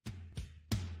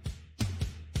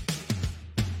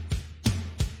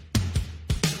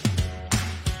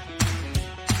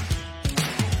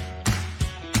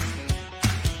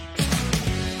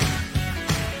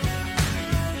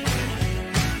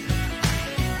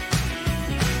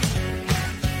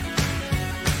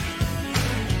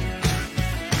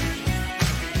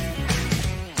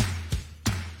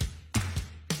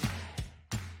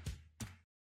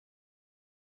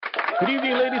Good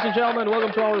evening, ladies and gentlemen. Welcome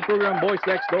to our program, Boys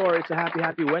Next Door. It's a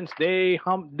happy Wednesday,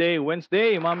 Hump Day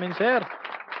Wednesday, ma'am and sir.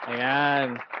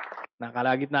 Ayan,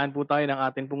 nakalagitnaan po tayo ng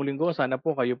ating pong linggo. Sana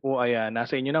po kayo po ay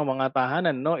nasa inyo ng mga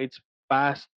tahanan, no? It's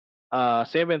past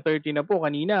 7:30 na po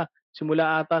kanina.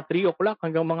 Simula ata 3 o'clock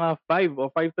hanggang mga 5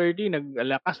 o 5:30,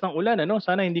 naglakas ng ulan, ano?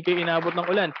 Sana hindi kayo inabot ng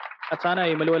ulan at sana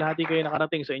ay maluwalhati kayo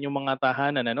nakarating sa inyong mga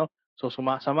tahanan, ano? So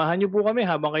samahan niyo po kami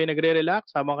habang kayo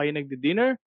nagre-relax, habang kayo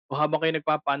nagdi-dinner, o habang kayo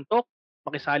nagpapantok.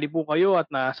 Makisali po kayo at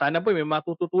sana po may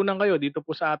matututunan kayo dito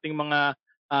po sa ating mga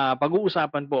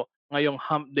pag-uusapan po ngayong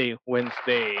Hump Day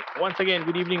Wednesday. Once again,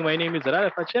 good evening. My name is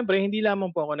Ralph. At syempre, hindi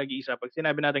lamang po ako nag-iisa. Pag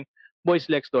sinabi natin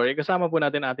Boys Next Door, kasama po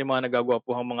natin ating mga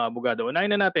nagagwapuhang mga abogado.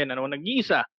 Unahin na natin,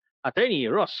 nag-iisa, Attorney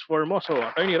Ross Formoso.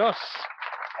 Attorney Ross.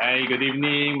 Hi, good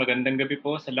evening. Magandang gabi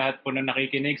po sa lahat po na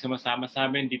nakikinig. Sumasama sa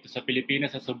amin dito sa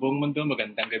Pilipinas, sa buong mundo.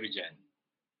 Magandang gabi dyan.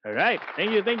 Alright.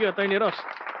 Thank you, Attorney Ross.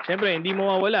 Siyempre, hindi mo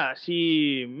mawala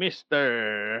si Mr.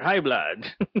 High Blood.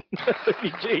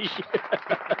 DJ.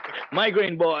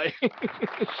 Migraine Boy.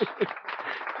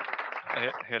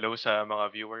 Hello sa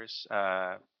mga viewers.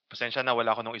 Pasensya na,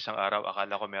 wala ako nung isang araw.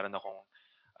 Akala ko meron akong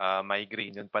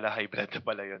migraine. Yun pala, high blood na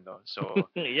pala yun, no? So,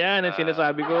 yan ang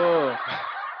sinasabi ko.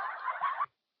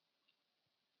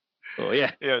 So,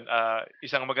 yeah. Yun,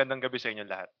 isang magandang gabi sa inyo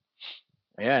lahat.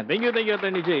 Ayan. Thank you,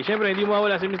 Attorney J. Siyempre, hindi mo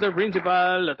mawala si Mr.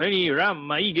 Principal, Attorney Ram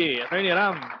Maige. Attorney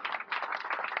Ram.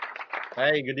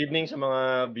 Hi, good evening sa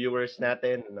mga viewers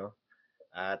natin, no?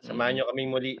 At samahan nyo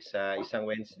kaming muli sa isang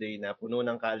Wednesday na puno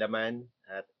ng kaalaman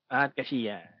at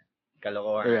kasiya.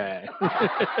 Kalokohan. Alright.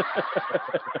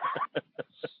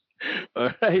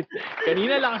 Alright.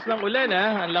 Kanina lakas ng ulan,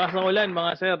 ha? Ang lakas ng ulan,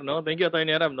 mga sir, no? Thank you,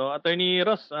 Attorney Ram, no? Attorney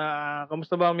Ross,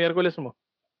 kamusta ba ang Miyerkules mo?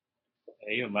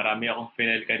 Ayun, marami akong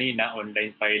final kanina,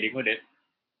 online filing ulit.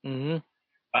 Mm-hmm.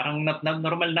 Parang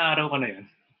normal na araw ko na yun.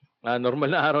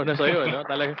 Normal na araw na sa'yo, no?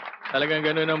 Talagang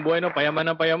ganun ang buhay, no? Payaman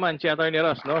ng payaman si Attorney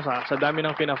Ross, no? Sa dami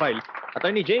ng pinafile.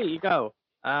 Attorney J, ikaw,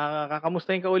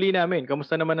 kakamustahin ka uli namin?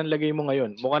 Kamusta naman ang lagay mo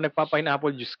ngayon? Mukhang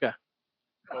nagpa-pineapple juice ka.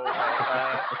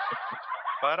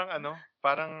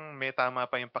 Parang may tama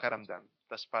pa yung pakiramdam.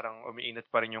 Tapos parang umiinit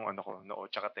pa rin yung noo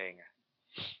tsaka tenga.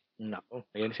 Nako,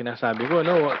 ayan sinasabi ko,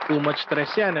 no? Too much stress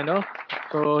yan, ano?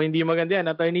 So, hindi maganda yan,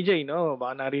 Attorney J, no?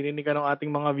 Baka naririnig ka ng ating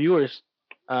mga viewers.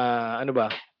 Ano ba?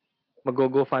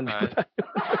 Mag-go fund tayo.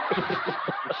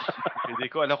 Hindi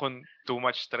ko alam kung too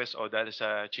much stress o dahil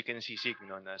sa chicken sisig,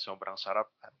 no? Na sobrang sarap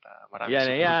at marami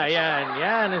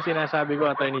yan ang sinasabi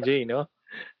ko, Attorney J, no?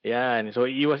 Yan. So,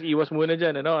 iwas muna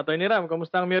dyan, ano? Attorney Ram,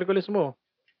 kamusta ang Miyerkules mo?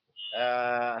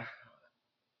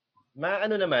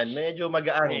 Medyo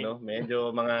magaang, no?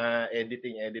 Medyo mga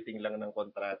editing lang ng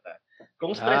kontrata.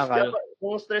 Kung stress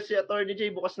si Attorney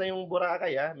J, bukas na yung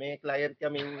Boracay, ha? May client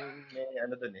kaming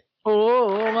doon eh.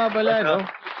 Oo nga pala, no?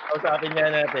 Kausapin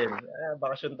nga natin.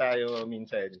 Bakasyon tayo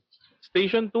minsan.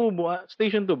 Station 2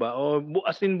 ba? O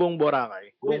as in buong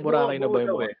Boracay? Buong Boracay na ba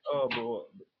yung buo? Oo, buo.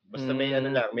 Basta may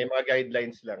may mga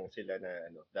guidelines lang sila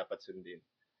na dapat sundin.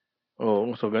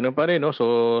 Oo, so ganun pa rin, no?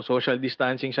 So, social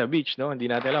distancing sa beach, no? Hindi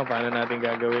natin alam paano natin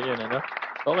gagawin yun, ano?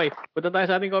 Okay, punta tayo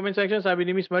sa ating comment section. Sabi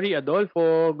ni Miss Marie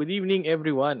Adolfo, good evening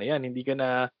everyone. Ayan, hindi ka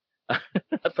na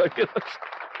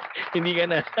hindi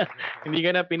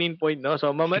ka na pinin-point, no? So,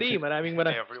 Ma'am Marie, maraming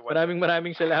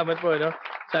salamat po, no?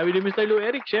 Sabi ni Mr. Lou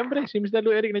Eric, syempre, si Mr.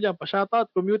 Lou Eric na dyan, pa-shoutout,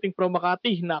 commuting from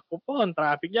Makati. Naku po, ang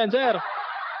traffic dyan, sir.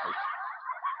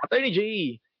 Attorney J,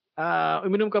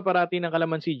 uminom ka parati ng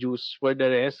calamansi juice. For the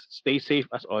rest, stay safe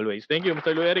as always. Thank you,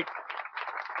 Mr. Lou Eric.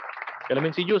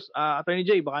 Calamansi juice. Attorney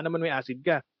J, baka naman may acid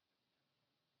ka.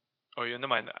 Yun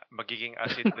naman. Magiging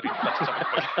acid reflux ako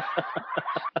pag...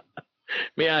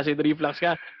 May acid reflux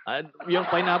ka. Yung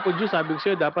pineapple juice, sabi ko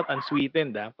sa'yo, dapat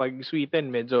unsweetened. Pag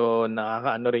sweetened, medyo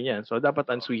nakakaano rin yan. So, dapat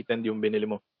unsweetened yung binili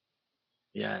mo.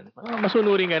 Yan.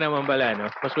 Masunurin ka naman pala, no?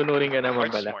 Masunurin ka naman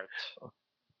pala. Smart.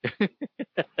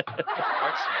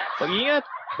 Mag-ingat.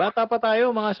 Bata pa tayo,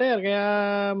 mga sir. Kaya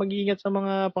mag-ingat sa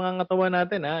mga pangangatawan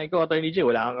natin, ha? Ikaw, Attorney J,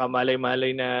 wala kang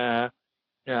kamalay-malay na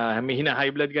may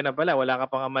high blood ka na pala. Wala ka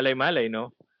pang kamalay-malay,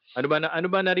 no? Ano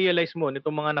ba na-realize mo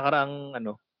nitong mga nakaraang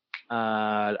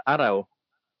araw?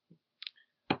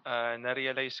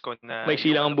 Na-realize ko na... May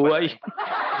silang ang buhay.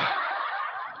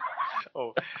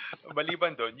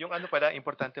 Maliban doon, yung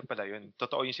importante pala yun.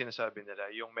 Totoo yung sinasabi nila,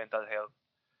 yung mental health.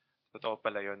 Totoo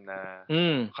pala yun na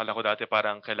akala ko dati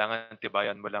parang kailangan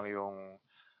tibayan mo lang yung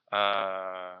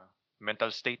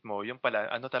mental state mo. Yung pala,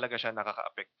 talaga siya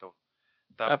nakaka-apekto.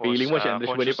 Tapos, feeling mo siya,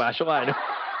 Andres Bonifacio ka, ano?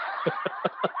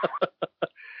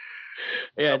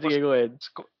 Ayan, sige, go ahead.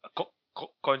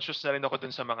 Conscious na rin ako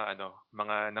dun sa mga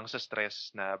nang sa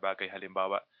stress na bagay.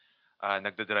 Halimbawa,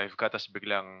 nagda-drive ka tapos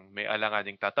biglang may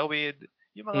alanganing tatawid,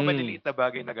 yung mga Hmm. maliliit na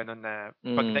bagay na gano'n na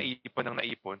pag Mm. naipon ng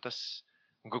naipon ta's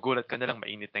magugulat ka na lang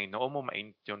mainit na yung noo mo,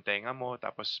 mainit yung tenga mo,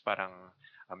 tapos parang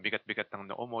ang bigat-bigat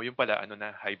ng noo mo, yung pala ano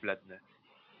na, high blood na.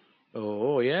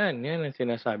 Oo, yan ang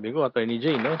sinasabi ko, Attorney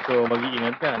Jay, 'no? So,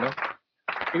 mag-iingat ka, 'no?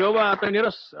 Ikaw ba, Attorney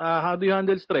Ross, how do you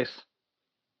handle stress?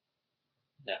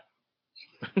 Yeah.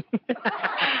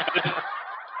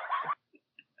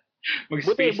 Buti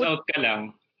Mag-space out ka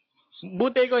lang.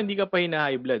 buti ikaw hindi ka pa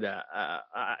hina-high blood,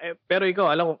 pero ikaw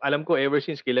alam ko ever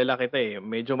since kilala kita,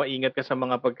 medyo maingat ka sa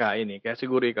mga pagkain, kaya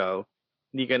siguro ikaw,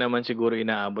 hindi ka naman siguro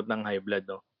inaabot ng high blood,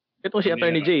 'no? Itong si Hindi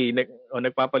Attorney naman. Jay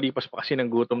nagpapalipas pa kasi ng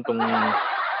gutom 'tong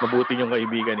mabuti niyong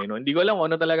kaibigan, 'no? Hindi ko alam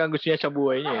kung ano talaga ang gusto niya sa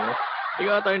buhay niya, 'no?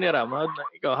 Ikaw, Attorney Ram,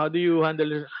 how do you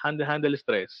handle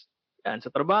stress? Yan,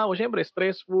 sa trabaho siyempre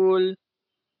stressful.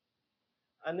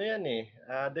 Ano yan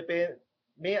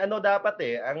may ano dapat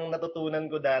ang natutunan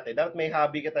ko dati, dapat may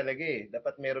hobby ka talaga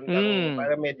Dapat meron kang,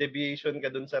 para may deviation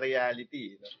ka dun sa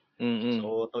reality, no?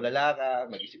 So, tulala ka,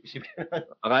 mag-isip-isip ka.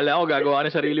 Akala ko gagawa ka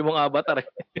ng sarili mong avatar,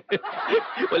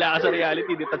 Wala ka sa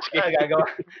reality, detach ka.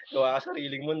 gawa ka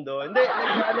sariling mundo. Hindi,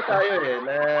 nag-ano tayo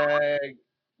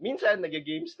minsan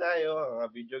nag-games tayo, mga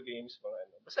video games, mga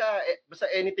ano. Basta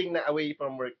anything na away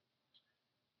from work.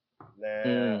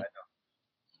 Na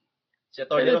si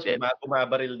Atty. Ross,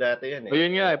 bumabaril dati yan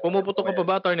Ayun nga, pumuputok ka pa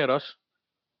ba, Atty. Ross?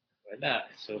 Wala.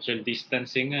 Social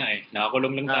distancing nga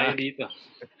Nakakulong lang tayo dito.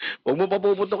 Huwag mo pa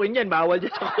puputukin yan. Bawal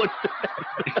dyan sa condo.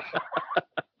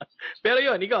 Pero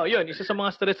ikaw, isa sa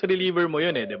mga stress reliever mo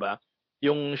yun di ba?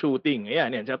 Yung shooting.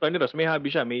 Ayan. Si Atty. Ross, may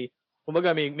hobby siya. May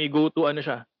go-to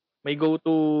siya. May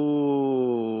go-to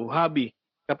hobby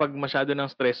kapag masyado ng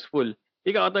stressful.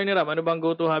 Ikaw, Atty. Ram, ano bang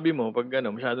go-to hobby mo pag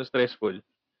masyado stressful?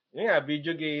 Yun nga,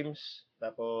 video games,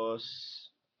 tapos,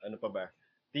 ano pa ba?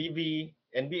 TV,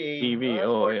 NBA.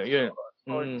 Yun.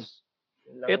 Sports.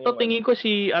 Ito tingin ko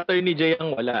si Attorney Jay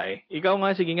ang wala Ikaw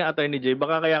nga, sige nga, Attorney Jay,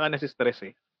 baka kaya ka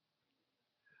nasi-stress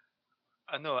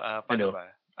Paano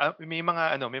ba? May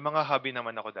mga hobby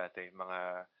naman ako dati,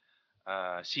 mga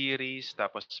series,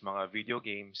 tapos mga video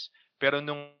games. Pero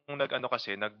nung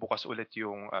nagbukas ulit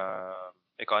yung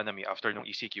economy after nung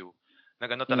ECQ,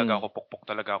 talaga ako, pukpok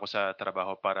talaga ako sa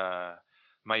trabaho para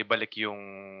maibalik yung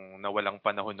nawalang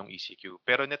panahon ng ECQ.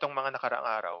 Pero nitong mga nakaraang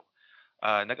araw,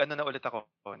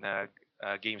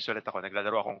 games ulit ako,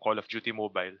 naglalaro akong Call of Duty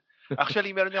Mobile.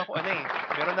 Actually, meron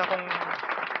akong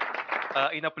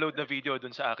in-upload na video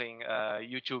dun sa aking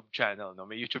YouTube channel, no?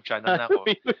 May YouTube channel na ako.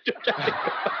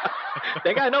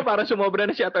 Teka, parang sumobra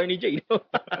na si Attorney Jay, no?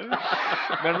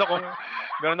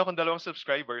 meron akong 2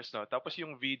 subscribers, no? Tapos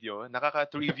yung video, nakaka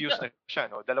 3 views na siya,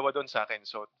 no? 2 doon sa akin.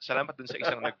 So, salamat dun sa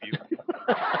isang nag-view.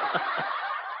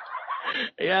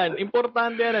 Ayan,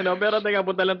 importante yan, Pero teka,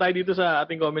 punta lang tayo dito sa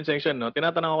ating comment section, no?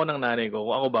 Tinatanong ako ng nanay ko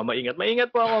kung ako ba maingat. Maingat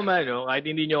po ako, man, no? Kahit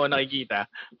hindi nyo ako nakikita.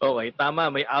 Okay,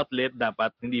 tama, may outlet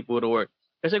dapat, hindi puro work.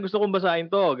 Kasi gusto kong basahin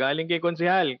to, galing kay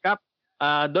Konsehal, Kap,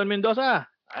 Don Mendoza.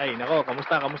 Ay, nako,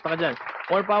 kamusta ka dyan?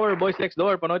 More power, boys next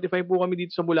door. Pa-notify po kami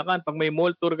dito sa Bulacan pag may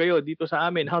mall tour kayo dito sa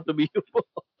amin. How to be you po.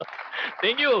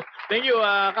 Thank you,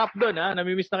 Kap Don,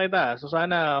 namimiss na kita. So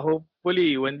sana,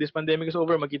 hopefully, when this pandemic is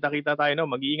over, magkita-kita tayo, no?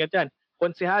 Mag-iingat yan.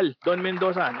 Konsehal Don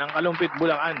Mendoza ng Kalumpit,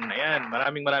 Bulacan. Ayan,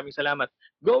 maraming salamat.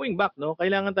 Going back, no?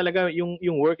 Kailangan talaga yung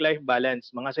work-life balance,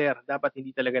 mga sir. Dapat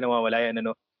hindi talaga nawawala yan,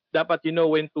 Dapat you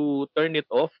know when to turn it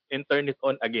off and turn it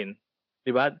on again.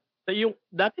 'Di ba? Yung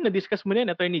dati na-discuss mo na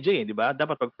yan, Attorney Jay, 'di ba?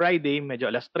 Dapat pag Friday, medyo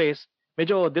 3:00,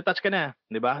 medyo detach ka na,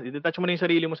 'di ba? I-detach mo na yung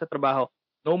sarili mo sa trabaho.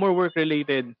 No more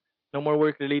work-related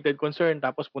concern.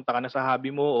 Tapos punta ka na sa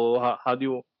hobby mo o how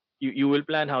do you will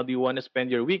plan how do you want to spend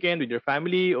your weekend with your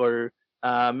family or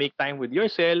make time with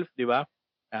yourself, 'di ba?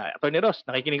 Attorney Ross,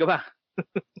 nakikinig ka ba?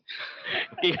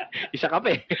 Isa ka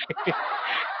pa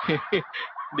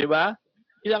 'Di ba?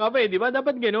 Isa ka pa 'di ba?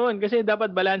 Dapat ganoon kasi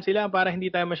dapat balanse lang para hindi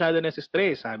tayo masyado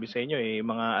na-stress. Sabi sa inyo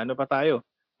mga ano pa tayo,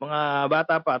 mga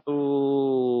bata pa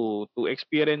to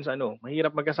experience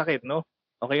mahirap magkasakit, no?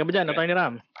 Okay ka ba diyan, Attorney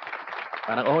Ram?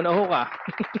 Parang oho ka.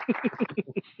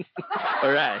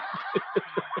 Alright.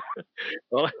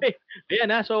 Okay.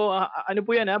 Ayan so ano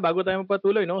po yan bago tayo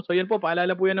magpatuloy, no? So yan po,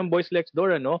 paalala po yan ng Boys Next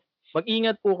Door,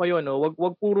 Mag-ingat po kayo,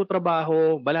 Wag puro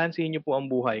trabaho, balansehin niyo po ang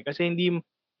buhay kasi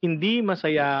hindi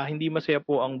masaya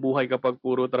po ang buhay kapag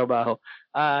puro trabaho.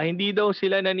 Hindi daw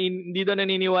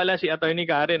naniniwala si Attorney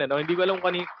Karen, Hindi ko alam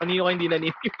kung kanino hindi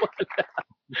naniniwala.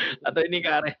 Attorney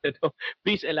Karen,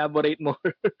 Please elaborate more.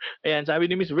 Ayan, sabi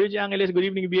ni Miss Virgie Angeles, good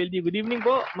evening BLD. Good evening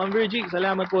po, Ma'am Virgie.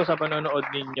 Salamat po sa panonood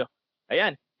ninyo.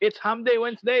 Ayan, it's Hump Day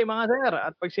Wednesday, mga sir.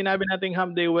 At pag sinabi nating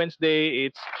Hump Day Wednesday,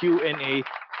 it's Q&A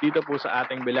dito po sa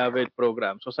ating beloved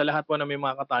program. So sa lahat po na may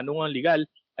mga katanungan legal,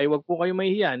 ay wag po kayo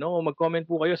mahihiya, no? Mag-comment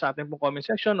po kayo sa ating po comment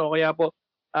section o kaya po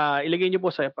ilagay niyo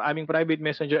po sa aming private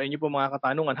messenger ay niyo po mga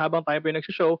katanungan habang tayo po ay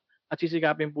nagsho-show at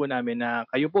sisikapin po namin na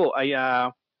kayo po ay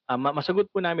masagot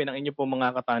po namin ang inyo po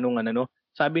mga katanungan, ano?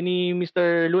 Sabi ni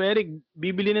Mr. Lou Eric,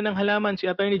 bibili na ng halaman si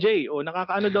Attorney J. O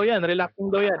nakakaano daw yan, relaxing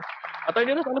daw yan.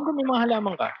 Attorney Ross, alam ko may mga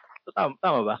halaman ka. So,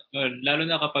 tama ba? Lalo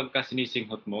na kapag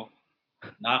sinisinghot mo,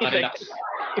 nakaka-relax.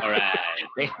 Alright.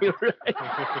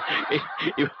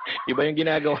 Iba yung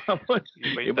ginagawa mo.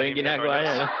 Iba yung ginagawa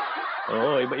niya. No?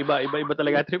 Oo, iba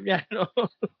talaga trip niya. No?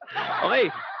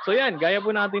 Okay. So yan, gaya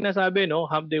po natin nasabi,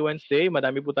 no? Hump Day Wednesday,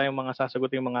 madami po tayong mga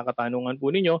sasagutin mga katanungan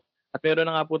po ninyo. At meron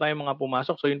na nga po tayong mga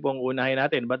pumasok, so yun po ang unahin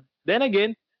natin. But then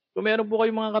again, kung meron po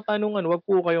kayong mga katanungan, wag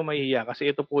po kayong mahihiya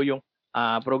kasi ito po yung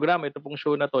program, ito pong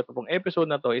show na to, ito pong episode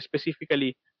na to,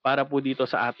 specifically para po dito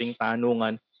sa ating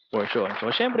tanungan portion.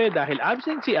 So syempre, dahil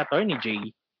absent si Attorney J,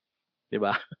 di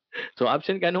ba? So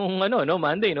absent ka nung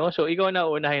Monday, no? So ikaw na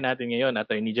unahin natin ngayon,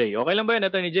 Attorney J. Okay lang ba yun,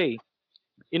 Attorney J?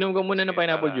 Inom ka muna ng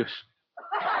pineapple juice.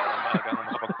 Para maagang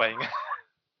makapagpahinga.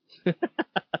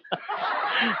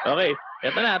 Okay,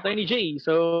 eto na, Attorney J.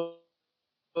 So,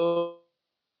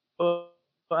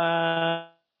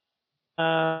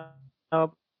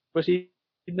 proceed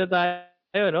na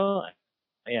tayo, no?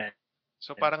 Ayan.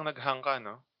 So parang naghang ka,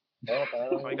 no? Oo,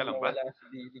 parang Okay ka lang ba? wala si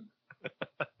Dilig.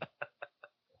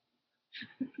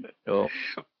 So,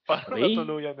 Parang okay.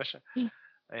 natuluyan na siya.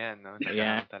 Ayan, no?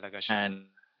 Naghang talaga siya. Ayan.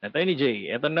 Attorney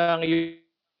J, eto na ang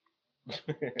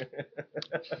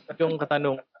yung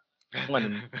katanungan.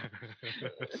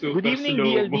 Good evening,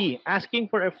 DLD. Asking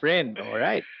for a friend.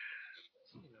 Alright.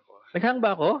 Naghang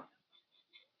ba ako?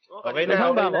 Okay na,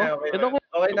 Naghang okay ba na, ako? okay Ito na. ko.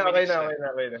 Okay na.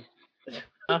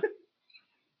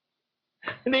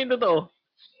 Hindi yung totoo.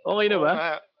 Okay na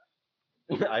ba?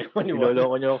 Ayaw maniwala.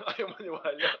 Niloloko nyo. Ayaw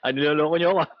maniwala. Niloloko nyo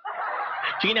ako.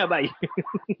 Sige na, bye.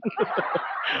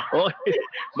 Okay.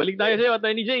 Balik tayo sa'yo,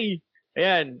 Attorney J.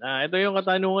 Ayan. Ito yung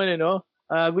katanungan, ano?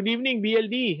 Good evening,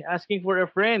 BLD. Asking for a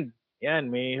friend.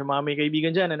 Ayan, may kaibigan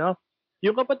dyan, ano?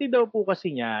 Yung kapatid daw po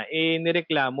kasi niya,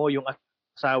 nireklamo yung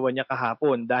asawa niya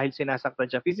kahapon dahil sinasaktan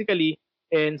siya physically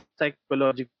and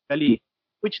psychologically.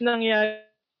 Which nangyari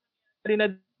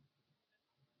na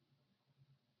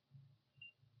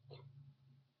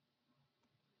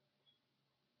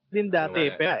din dati.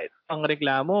 Pero ang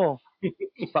reklamo,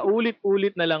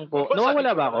 paulit-ulit na lang po.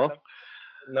 Nawawala ba ako?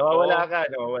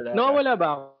 Nawawala ba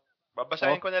ako?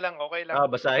 Babasahin ko na lang, okay lang.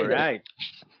 Basahin. Alright.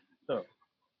 So,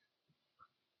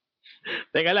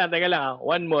 teka lang.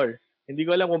 One more. Hindi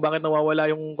ko alam kung bakit nawawala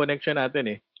yung connection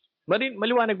natin eh.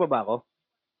 Maliwanag pa ba ako?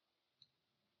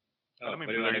 Alam mo,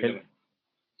 Maliwanag naman.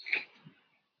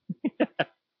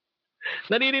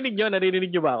 Naririnig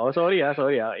nyo ba ako? Sorry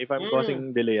if I'm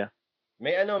causing delay.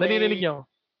 May Naririnig nyo?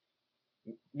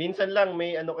 Minsan lang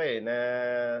may na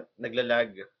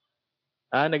naglalag.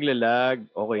 Naglalag.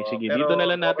 Okay, sige. Pero Dito na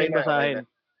lang natin okay na, basahin.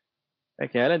 okay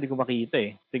Kaya lang, hindi ko makita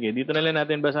eh. Sige, dito na lang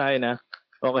natin basahin ha.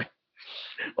 Okay.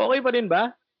 Okay pa rin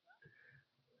ba?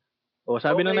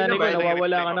 Sabi Okay ng nanay ko, naman.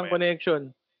 nawawala ka May ng replay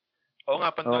connection. Oo nga,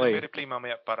 panoorin Okay. may replay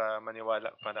mamaya para maniwala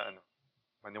ka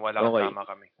Okay. tama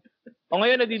kami. O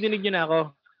ngayon, nadidinig nyo na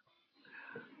ako.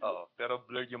 Oo, pero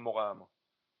blurred yung mukha mo.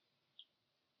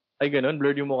 Ay, ganun,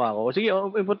 blurred yung mukha ko. Sige,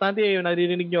 importante yun,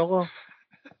 nadidinig nyo ako.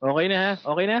 Okay na ha?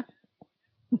 Okay na?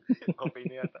 Okay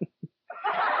na yata.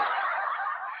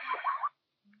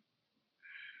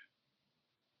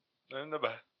 Ano na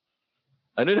ba?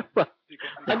 Ano na ba?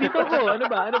 Andito ako. Ano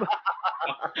ba?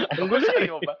 Ang gulo Basahin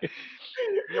eh. mo ba?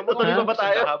 Yung Tutuloy mukha pa ba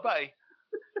tayo? haba eh.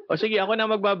 O sige, ako na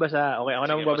magbabasa. Okay, ako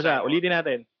na Sige, magbabasa. basahin mo. Ulitin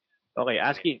natin. Okay,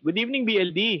 asking. Good evening,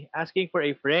 BLD. Asking for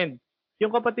a friend.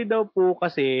 Yung kapatid daw po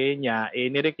kasi niya,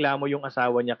 nireklamo yung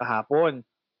asawa niya kahapon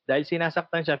dahil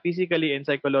sinasaktan siya physically and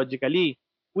psychologically,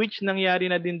 which nangyari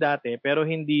na din dati pero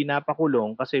hindi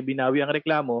napakulong kasi binawi ang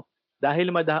reklamo dahil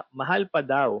mahal pa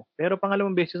daw. Pero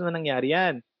pangalawang beses na nangyari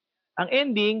yan. Ang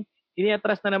ending,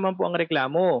 iniatras na naman po ang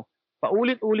reklamo.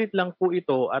 Paulit-ulit lang po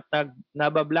ito at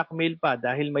nabablackmail pa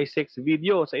dahil may sex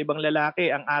video sa ibang lalaki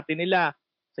ang ate nila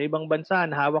sa ibang bansa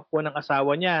na hawak po ng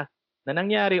asawa niya na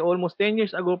nangyari almost 10 years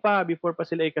ago pa before pa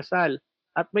sila ikasal.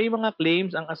 At may mga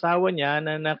claims ang asawa niya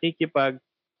na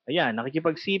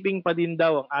nakikipagsiping pa din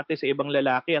daw ang ate sa ibang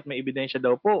lalaki at may ebidensya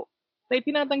daw po. Na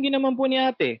itinatanggi naman po ni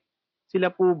ate. Sila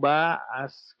po ba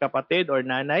as kapatid or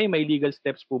nanay, may legal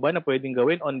steps po ba na pwedeng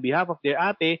gawin on behalf of their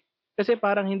ate kasi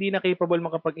parang hindi na capable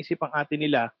makapag-isip ang ate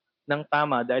nila ng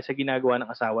tama dahil sa ginagawa ng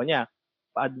asawa niya.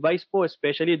 Pa-advise po,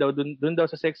 especially daw dun daw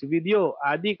sa sex video,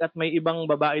 adik at may ibang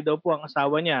babae daw po ang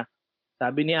asawa niya.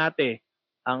 Sabi ni ate,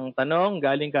 Ang tanong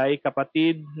galing kay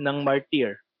kapatid ng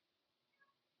martir.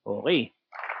 Okay.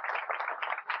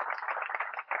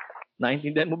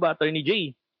 Naintindihan mo ba, Attorney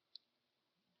J?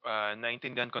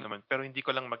 Naintindihan ko naman, pero hindi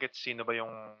ko lang magets sino ba yung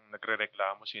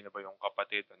nagrereklamo, sino ba yung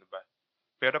kapatid, ano ba.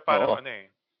 Pero parang Oo.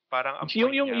 parang ang point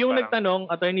niya, Yung parang, nagtanong,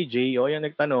 Attorney J, yung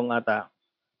nagtanong ata,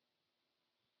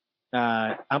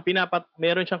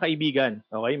 meron siyang kaibigan.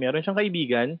 Okay? Meron siyang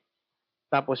kaibigan.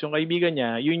 Tapos yung kaibigan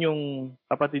niya, yun yung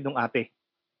kapatid ng ate.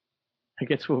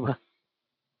 Gets mo ba?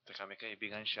 teka, may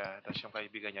kaibigan siya, tapos yung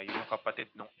kaibigan niya, yun yung kapatid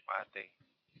ng ate.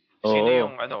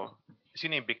 Oo.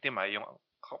 Sino yung biktima? Yung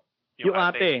Yung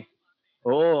ate.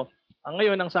 Oo.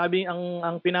 Ngayon,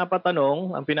 ang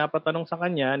pinapatanong sa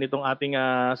kanya nitong ating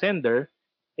sender,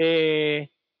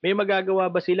 may magagawa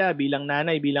ba sila bilang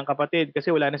nanay, bilang kapatid? Kasi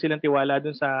wala na silang tiwala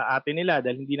dun sa ate nila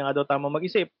dahil hindi na nga daw tama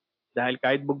mag-isip. Dahil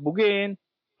kahit bugbugin,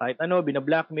 kahit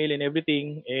bina-blackmail and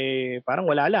everything, parang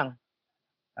wala lang.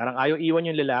 Parang ayaw iwan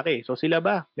yung lalaki. So sila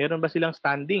ba? Meron ba silang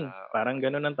standing? Parang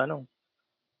ganun ang tanong.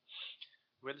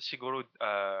 Well, siguro,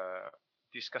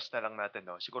 discuss na lang natin,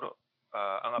 no? Siguro,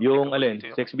 ang Yung applicable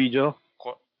dito sex video?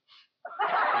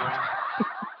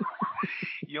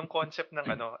 yung concept ng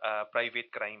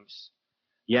private crimes.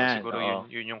 Yan. Siguro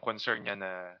yun yung concern niya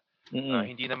na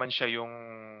hindi naman siya yung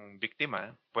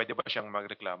biktima, pwede ba siyang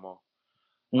magreklamo?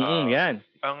 Yan.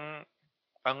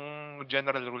 Ang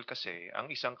general rule kasi,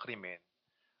 ang isang krimen,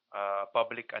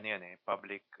 public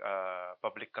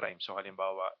crime. So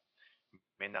halimbawa,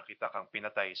 may nakita kang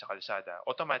pinatay sa kalsada,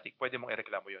 automatic pwede mong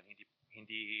ireklamo yun.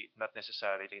 Hindi not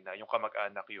necessarily na yung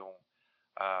kamag-anak yung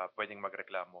pwedeng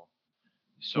magreklamo.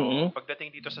 So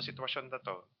pagdating dito sa sitwasyon na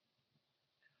to,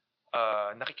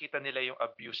 nakikita nila yung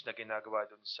abuse na ginagawa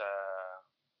dun sa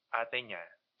ate niya,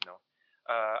 no?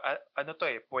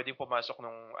 Pwedeng pumasok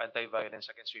nung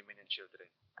Anti-Violence Against Women and Children.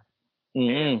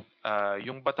 And,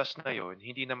 yung batas na yon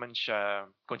hindi naman siya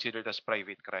considered as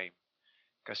private crime.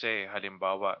 Kasi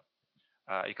halimbawa,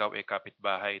 ikaw ay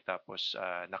kapitbahay tapos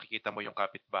nakikita mo yung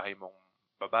kapitbahay mong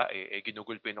babae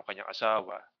ginugulpi ng kanyang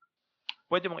asawa,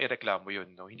 pwede mong ireklamo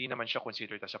yun, no? Hindi naman siya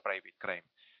considered as a private crime.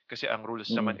 Kasi ang rules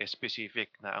naman is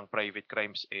specific na ang private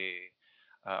crimes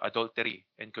adultery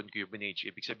and concubinage.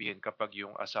 Ibig sabihin kapag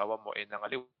yung asawa mo ay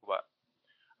nangaliwa,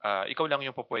 ikaw lang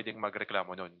yung pwedeng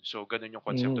magreklamo nun. So, ganun yung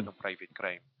konsepto ng private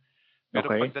crime.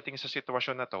 Pero pagdating sa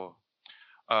sitwasyon na to,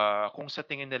 kung sa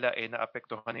tingin nila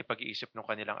naapektuhan yung pag-iisip ng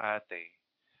kanilang ate,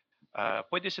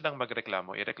 pwede silang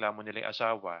magreklamo. Ireklamo nila yung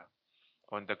asawa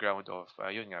on the ground of,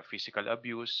 physical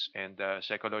abuse and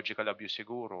psychological abuse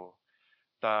siguro.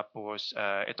 Tapos,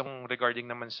 itong regarding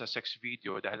naman sa sex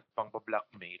video, dahil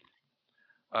pang-blackmail,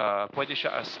 pwede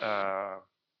siya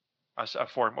as a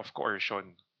form of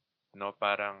coercion, no?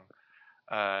 Parang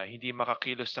hindi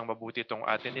makakilos ng mabuti itong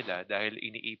ate nila dahil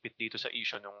iniipit dito sa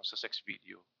issue sa sex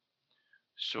video.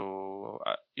 So,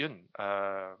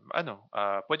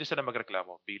 pwede sila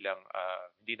magreklamo bilang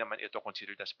hindi naman ito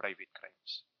considered as private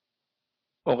crimes.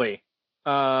 Okay.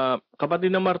 Kapatid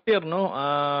ng martir, no?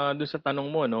 Doon sa tanong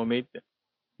mo, no, mate.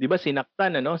 'Di ba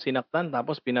sinaktan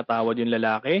tapos pinatawad yung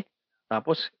lalaki.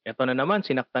 Tapos eto na naman,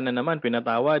 sinaktan na naman,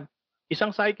 pinatawad.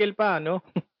 Isang cycle pa, no?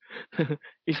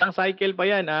 Isang cycle pa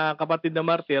 'yan, kapatid ng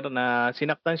martir na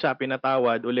sinaktan siya,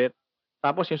 pinatawad ulit.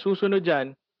 Tapos yung susunod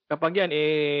diyan, kapag 'yan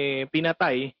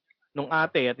pinatay nung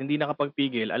ate at hindi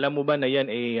nakapagpigil, alam mo ba na 'yan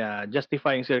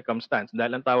justifying circumstance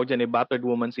dahil ang tawag diyan battered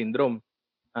woman syndrome.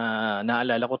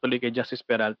 Naalala ko tuloy kay Justice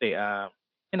Peralte.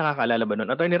 Nakakaalala ba nun?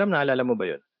 Attorney Ram, naalala mo ba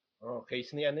yun?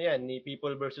 Case ni ni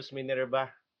People versus Minerva.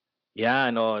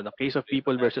 Yan, the case of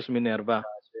People versus Minerva.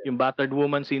 Yung battered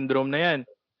woman syndrome na yan.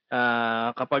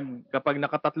 Kapag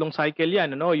nakatatlong cycle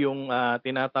yan, yung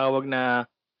tinatawag na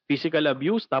physical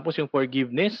abuse, tapos yung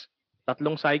forgiveness,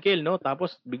 tatlong cycle, no?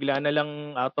 Tapos bigla na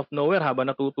lang out of nowhere habang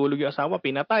natutulog yung asawa,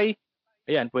 pinatay.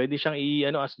 Ayan, pwede siyang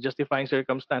as justifying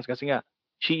circumstance kasi nga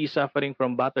she is suffering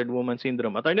from battered woman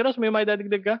syndrome. Attorney Ross, may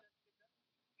dadagdag ka?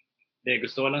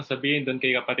 Gusto ko lang sabihin doon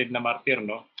kay kapatid na martir,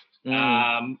 no?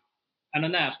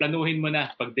 Planuhin mo na,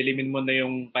 pagdilimin mo na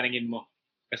yung paningin mo.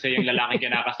 Kasi yung lalaking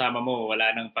kinakasama mo, wala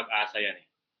nang pag-asa yan eh.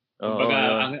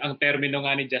 Kumbaga, ang termino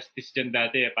nga ni Justice dyan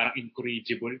dati, parang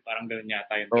incorrigible, parang gano'n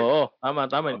yata yun. Oo,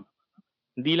 tama.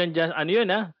 Hindi lang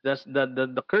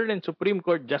the current Supreme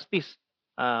Court Justice,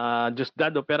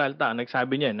 Diosdado Peralta,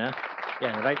 nagsabi niyan,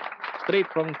 yan, right? Straight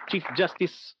from Chief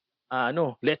Justice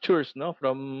lectures, no,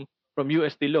 from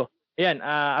UST Law. Ayan,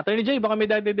 Attorney Jay, baka may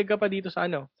dadagdag ka pa dito sa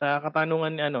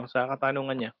katanungan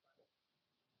niya.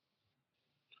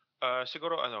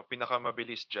 Siguro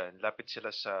pinakamabilis diyan, lapit sila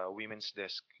sa women's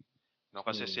desk, no,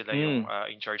 kasi sila yung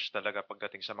in charge talaga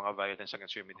pagdating sa mga violence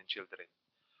against women and children.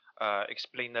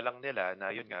 explain na lang nila na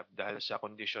yun nga dahil sa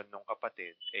kondisyon ng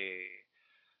kapatid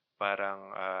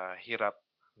parang hirap,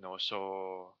 no? So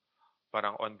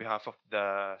parang on behalf of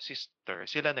the sister,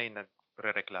 sila na yung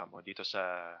nagrereklamo dito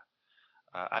sa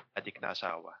adik na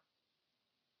asawa.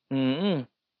 Mm.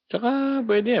 Tsaka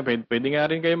puwede nga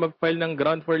rin kayo mag-file ng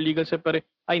ground for legal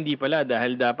hindi pala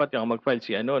dahil dapat yung mag-file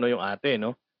si ano 'no, yung ate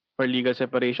 'no, for legal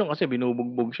separation kasi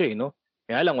binubugbog siya, eh, 'no.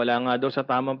 Kaya lang wala nga daw sa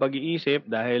tamang pag-iisip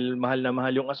dahil mahal na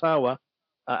mahal yung asawa.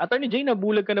 Attorney Jay,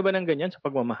 nabulag ka na ba ng ganyan sa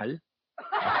pagmamahal?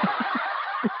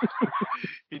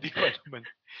 Hindi pa naman.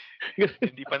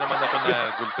 Hindi pa naman ako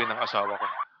nagulpi ng asawa ko.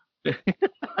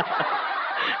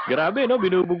 Grabe 'no,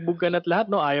 binubugbog ka na't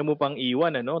lahat 'no, ayaw mo pang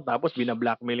iwan ano, tapos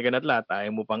bina-blackmail ka na't lahat,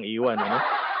 ayaw mo pang iwan ano.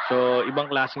 So, ibang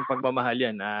klaseng pagmamahal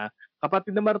 'yan.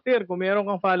 Kapatid na martir, kung meron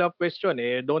kang follow-up question,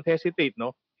 don't hesitate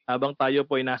 'no, habang tayo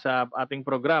po ay nasa ating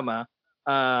programa,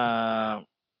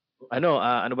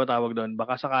 ano ba tawag do'n,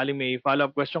 baka sakaling may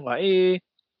follow-up question ka,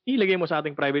 ilagay mo sa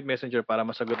ating private messenger para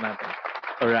masagot natin.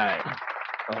 Alright.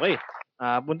 Okay,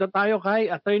 punta tayo kay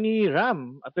Attorney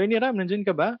Ram. Attorney Ram, nandiyan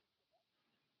ka ba?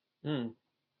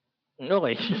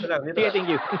 Okay. Dito Sige, lang. thank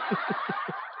you.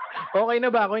 Okay na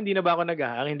ba ako? Hindi na ba ako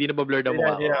naghahang? Hindi na ba blurred ang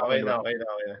mukha ko? Okay ba?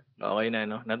 na. Okay na,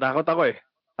 no? Natakot ako eh.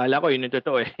 Kala ko yun yung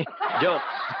totoo eh. Joke.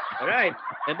 Alright.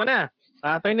 Ito na.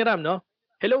 Attorney Ram, no?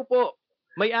 Hello po.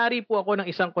 May-ari po ako ng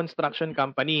isang construction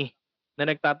company na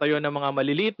nagtatayo ng mga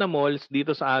maliliit na malls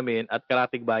dito sa amin at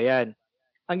Karatig Bayan.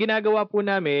 Ang ginagawa po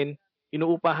namin,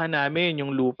 inuupahan namin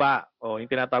yung lupa o yung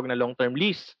tinatawag na long-term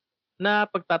lease na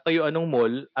pagtatayuan ng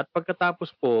mall at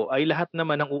pagkatapos po ay lahat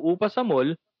naman ng uupa sa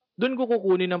mall, doon ko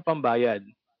kukunin ng pambayad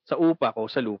sa upa ko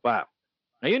sa lupa.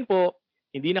 Ngayon po,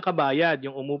 hindi nakabayad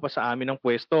yung umupa sa amin ng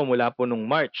pwesto mula po nung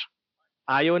March.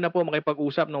 Ayaw na po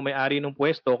makipag-usap ng may-ari ng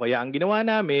pwesto kaya ang ginawa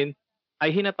namin ay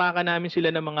hinatakan namin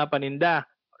sila ng mga paninda.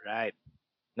 Alright.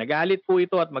 Nagalit po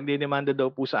ito at magdidemanda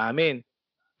daw po sa amin.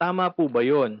 Tama po ba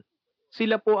yun?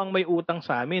 Sila po ang may utang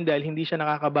sa amin dahil hindi siya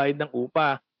nakakabayad ng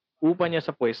upa niya sa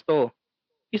pwesto.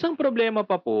 Isang problema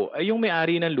pa po ay yung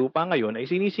may-ari ng lupa ngayon ay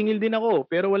sinisingil din ako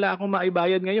pero wala akong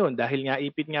maibayad ngayon dahil nga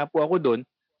ipit nga po ako doon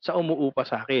sa umuupa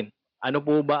sa akin. Ano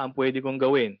po ba ang pwede kong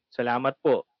gawin? Salamat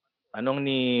po. Tanong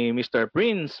ni Mr.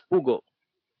 Prince Pugo.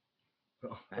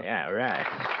 Ayan, alright.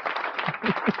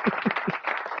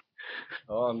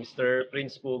 Mr.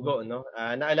 Prince Pugo, no?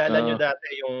 Naalala nyo dati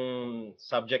yung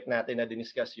subject natin na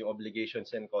diniscuss, yung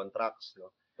obligations and contracts,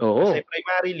 no? Oo. Kasi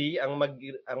primarily, ang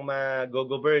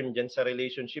mag-go-govern dyan sa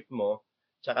relationship mo,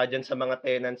 tsaka dyan sa mga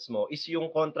tenants mo, is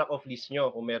yung contract of lease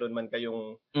nyo, kung meron man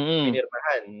kayong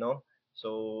pinirmahan, no?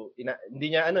 So,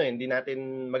 hindi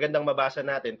natin, magandang mabasa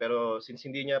natin, pero since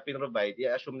hindi niya pinrovide,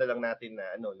 i-assume na lang natin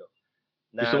na, no?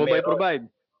 Na Gusto mo ba i-provide?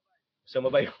 Gusto mo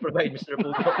ba i-provide, Mr.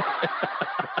 Pugo?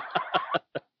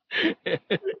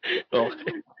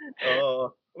 Okay.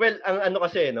 Oo. Well, ang ano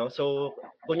kasi, no? So,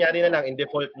 kunyari na lang in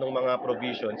default ng mga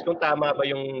provisions, kung tama ba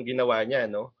yung ginawa niya,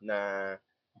 no? Na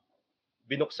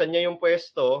binuksan niya yung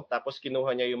pwesto, tapos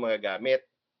kinuha niya yung mga gamit.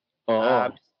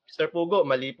 Oo. Mr. Pugo,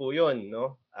 mali po yun,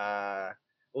 no?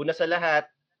 Una sa lahat,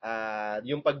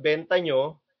 yung pagbenta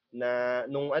nyo na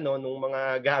nung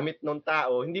mga gamit ng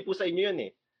tao, hindi po sa inyo yun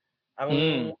eh. Ang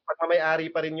pagmamay-ari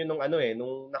pa rin yun nung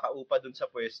nung nakaupa dun sa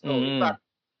pwesto. In fact,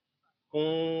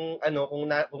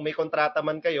 kung may kontrata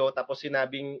man kayo tapos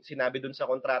sinabi dun sa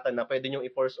kontrata na pwede niyo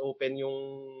i-force open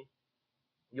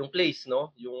yung place,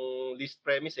 no? Yung leased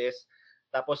premises,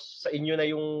 tapos sa inyo na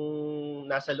yung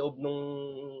nasa loob nung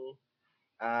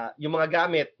yung mga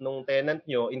gamit nung tenant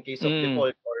nyo in case of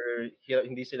default or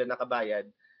hindi sila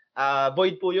nakabayad.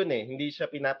 Void po yun eh. Hindi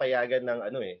siya pinapayagan ng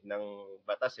ng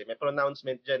batas eh. May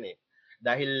pronouncement diyan eh.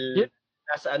 Dahil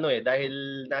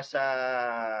nasa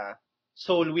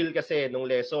sole will kasi nung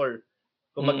lessor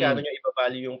kung magkano niya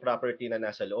iba-value yung property na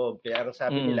nasa loob. Kaya ang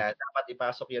sabi nila, dapat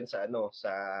ipasok yan sa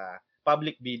sa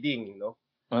public bidding, no?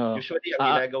 Usually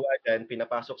ang ginagawa diyan,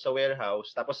 pinapasok sa warehouse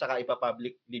tapos saka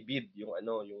ipa-publicly bid yung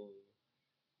yung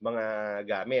mga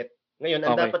gamit. Ngayon,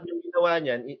 ang dapat yung ginawa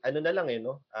niyan, na lang eh,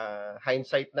 no?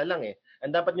 Hindsight na lang eh.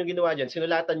 Ang dapat yung ginawa diyan,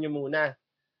 sinulatan niyo muna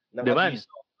ng abiso.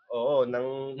 Oo, na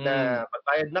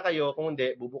magbayad na kayo, kung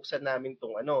hindi, bubuksan namin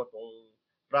tong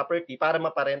property para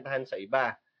maparentahan sa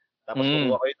iba. Tapos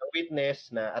kukuha kayo ng witness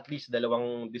na at least 2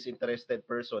 disinterested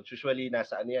persons. Usually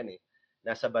nasa yan eh,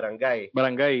 nasa barangay.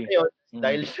 Ngayon,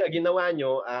 dahil sa ginawa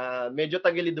nyo, medyo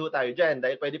tagilido tayo diyan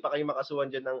dahil pwede pa kayong makasuhan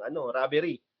diyan ng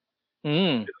robbery.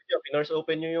 Pero pinurse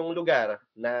open nyo yung lugar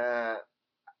na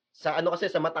sa kasi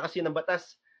sa mata kasi ng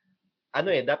batas,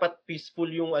 dapat peaceful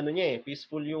yung niya eh,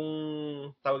 peaceful yung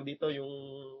tawag dito, yung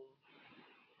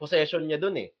possession niya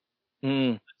doon eh.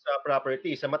 Sa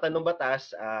property. Sa mata ng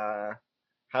batas,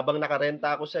 habang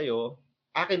nakarenta ako sa'yo,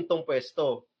 akin 'tong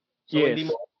puwesto. So, hindi Yes.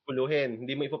 mo guguluhin,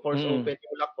 hindi mo ipo-force Mm. open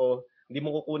yung lock ko, hindi mo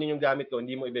kukunin yung gamit ko,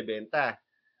 hindi mo ibebenta.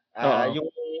 Oo. Yung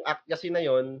act kasi na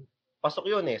yun, pasok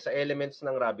yun, sa elements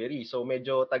ng robbery. So,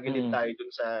 medyo tagilid Mm. tayo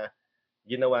dun sa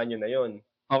ginawa niyo na yun.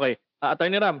 Okay.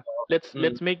 Attorney Ram, Mm.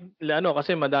 let's make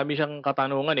kasi madami siyang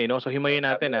katanungan, 'no? So himayin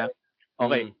Sabi natin, mo,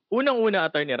 Okay. Unang-una,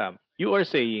 Attorney Ram, you are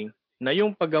saying na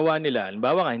yung paggawa nila,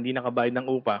 halimbawa nga hindi nakabayad ng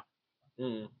upa,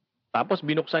 mm. tapos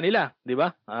binuksan nila, 'di ba?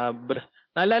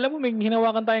 Naalala mo may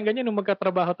hinawakan tayong ganyan nung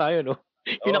magkatrabaho tayo, 'no?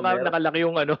 Yung Oo, meron, nakalaki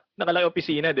yung nakalaki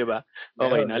opisina, 'di ba?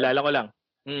 Okay, meron. naalala ko lang.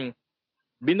 Mm.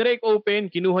 Binrake open,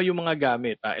 kinuha yung mga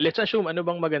gamit. Let's assume ano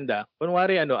bang maganda.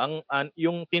 Kunwari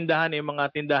yung tindahan ay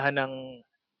mga tindahan ng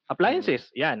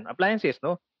appliances. Yan, appliances,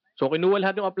 no? So kinuha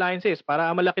lahat ng appliances para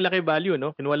malaki-laki value,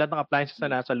 no? Kinuha lahat ng appliances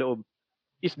na nasa loob.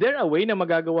 Is there a way na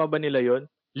magagawa ba nila 'yon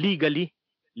legally?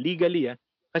 Legally,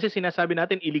 Kasi sinasabi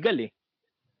natin illegal eh.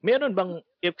 Meron bang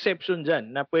exception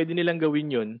diyan na pwede nilang gawin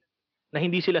 'yon na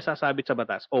hindi sila sasabit sa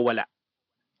batas o wala?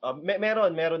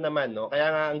 Meron naman, no? Kaya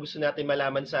nga ang gusto natin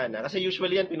malaman sana, kasi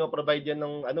usually yan pino-provide yan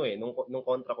ng nung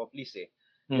contract of lease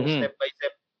Yung Mhm.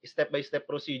 step by step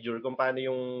procedure kung paano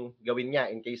yung gawin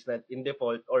niya in case na in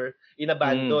default or Mm.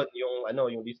 inabandon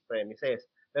yung lease premises.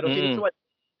 Pero since Mm.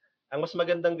 ang mas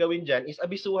magandang gawin diyan is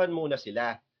abisuhan muna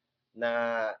sila na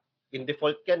in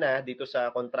default ka na dito sa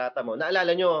kontrata mo.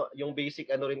 Naalala nyo, yung basic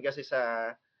rin kasi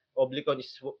sa Oblicon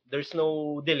is there's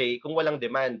no delay kung walang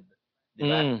demand, 'di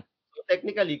ba? Mm. So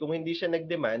technically, kung hindi siya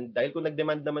nag-demand, dahil kung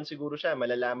nag-demand naman siguro siya,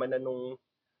 malalaman na nung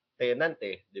tenant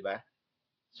 'di ba?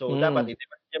 So Mm. dapat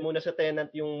i-demand niya muna sa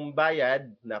tenant yung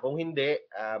bayad na kung hindi,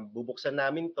 bubuksan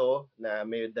namin 'to na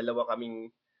may dalawa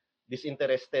kaming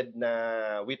disinterested na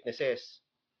witnesses.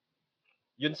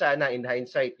 Yun sana in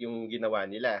hindsight yung ginawa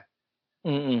nila.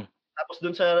 Mm. Tapos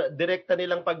dun sa direkta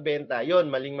nilang pagbenta,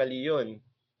 yun maling-mali yun.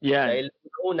 Yan. Dahil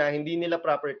una hindi nila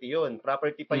property yun,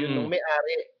 property pa yun nung Mm.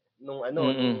 may-ari nung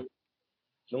Mm.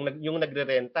 yung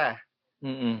nagrerenta.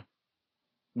 Mm.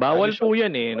 Bawal po Usually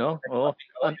 'yan, no? Oo.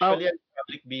 Ang usually yan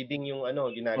public bidding yung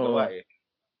Oo. ginagawa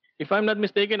If I'm not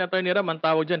mistaken, Attorney Ram, ang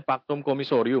tawag diyan pactum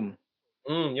commissorium.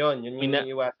 Yun yung Ina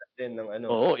iniiwasan din ng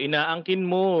Oo, inaangkin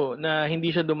mo na hindi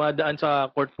siya dumadaan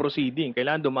sa court proceeding,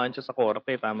 kailangan dumaan siya sa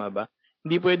korte, tama ba?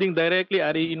 Hindi puwedeng directly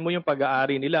ariin mo yung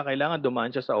pag-aari nila, kailangan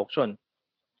dumaan siya sa auction.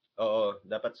 Oo,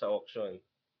 dapat sa auction.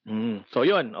 So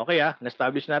 'yun, okay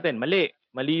na-establish natin, mali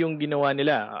yung ginawa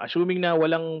nila. Assuming na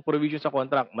walang provision sa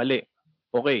contract, mali.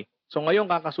 Okay. So ngayon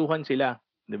kakasuhan sila,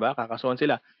 'di ba? Kakasuhan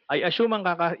sila. I assume ang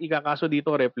ikakaso dito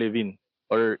replevin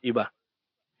or iba.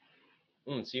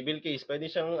 Civil case, pwede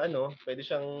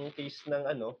siyang case ng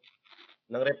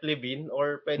ng replevin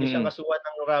or pwede siyang Mm. kasuhan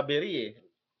ng robbery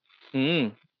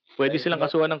Puwede Dahil silang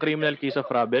kasuhan ng criminal case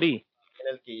of robbery.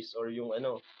 criminal case or yung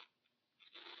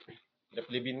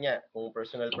replevin niya kung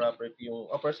personal property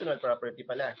personal property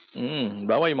pala.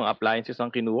 Halimbawa yung mga appliances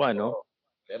ang kinuha, no? Oo.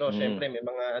 Pero syempre may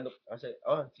mga kasi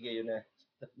sige yun na.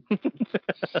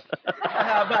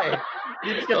 Mahaba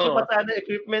Di-discuss Oo. pa sana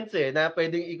equipments na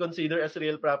pwedeng i-consider as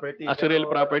real property. As real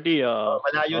property,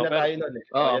 malayo na tayo nun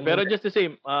pero just the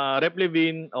same,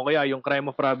 replevin o kaya yung crime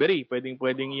of robbery, pwedeng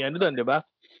i-ano doon, 'di ba?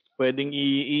 Pwedeng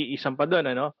isampa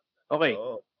doon, ano? Okay.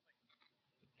 Oo.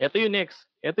 Ito yung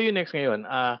next ngayon.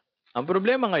 Ang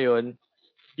problema ngayon,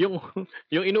 yung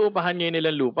yung inuupahan ngayon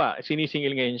nilang lupa,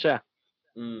 sinisingil ngayon siya.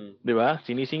 'Di ba?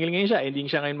 Sinisingil ngayon siya, hindi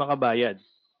siya ngayon makabayad.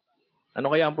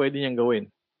 Ano kaya ang pwede niyang gawin?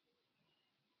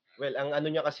 Well, ang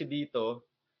niya kasi dito,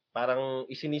 parang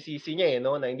isinisisi niya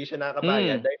na hindi siya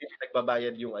nakakabayad dahil hindi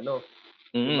nagbabayad yung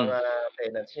yung mga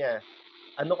tenants niya.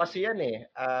 Kasi yan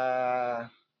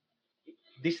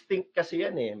distinct kasi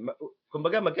yan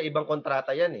kumbaga magkaibang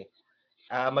kontrata yan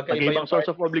Magkaibang source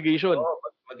of obligation.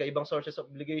 Magkaibang sources of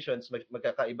obligations,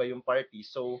 magkakaiba yung parties.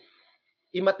 So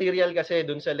immaterial kasi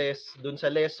dun sa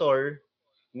lessor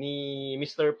ni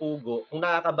Mr. Pugo kung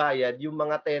nakakabayad yung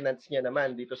mga tenants niya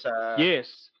naman dito sa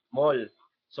mall.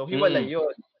 So hiwalay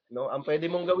yun, no? Ang pwede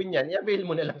mong gawin yan, i-avail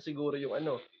mo na lang siguro yung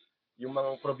yung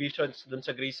mga provisions dun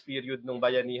sa grace period ng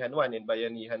Bayanihan 1 and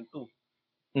Bayanihan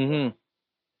 2.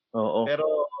 Oo.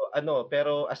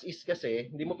 Pero as is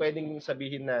kasi, hindi mo pwedeng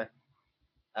sabihin na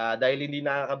dahil hindi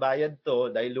nakakabayad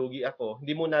to, dahil lugi ako,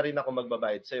 hindi mo na rin ako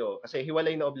magbabayad sa'yo. Kasi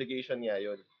hiwalay na obligation niya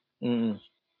yun.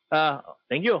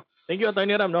 Thank you. Thank you,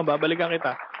 Attorney Ram, no? Babalikan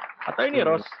kita. Attorney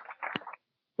Ross,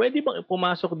 pwede bang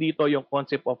pumasok dito yung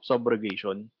concept of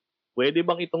subrogation? Pwede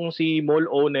bang itong si mall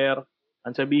owner,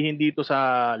 ang sabihin dito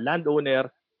sa landowner,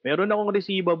 meron akong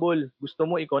receivable, gusto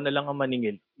mo ikaw na lang ang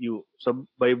maningil. So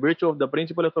by virtue of the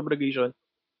principle of subrogation,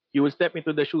 you will step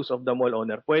into the shoes of the mall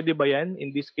owner. Pwede ba yan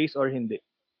in this case or hindi?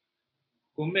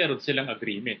 kung meron silang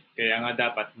agreement. Kaya nga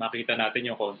dapat makita natin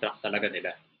yung contract talaga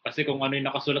nila. Kasi kung ano yung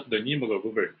nakasulat doon, yun yung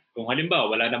mag-govern. Kung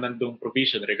halimbawa, wala naman doong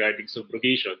provision regarding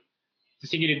subrogation,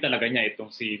 sisingilin talaga niya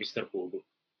itong si Mr. Pugo.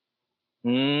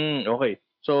 Okay.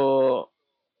 So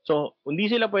hindi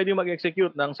sila pwedeng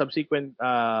mag-execute ng subsequent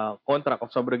contract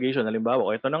of subrogation. Halimbawa,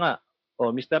 ito na nga.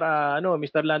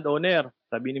 Mr. Landowner,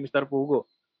 sabi ni Mr. Pugo,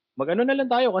 mag-ano na lang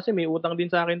tayo kasi may utang din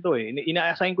sa akin to eh.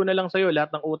 Ina-assign ko na lang sa'yo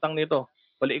lahat ng utang nito.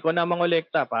 Wala ikaw na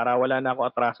mangolekta para wala na ako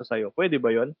atraso sa'yo. Pwede ba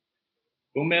yon?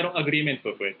 Kung merong agreement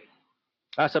po, pwede.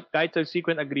 Kahit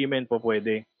subsequent agreement po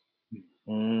pwede.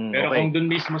 Pero okay. kung dun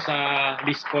mismo sa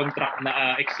lease contract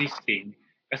na existing,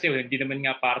 kasi hindi naman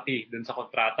nga party dun sa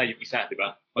kontrata yung isa, di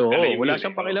ba? Wala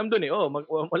siyang pakialam dun eh.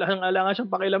 Wala nang alangan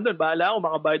siyang pakialam dun. Bahala ako,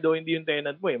 makabayad daw hindi yung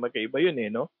tenant mo eh. Magkaiba yun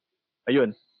eh, no?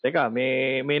 Ayun. Teka,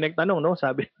 may nagtanong, no?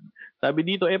 Sabi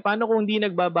dito, paano kung hindi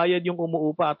nagbabayad yung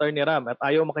umuupa, Attorney Ram, at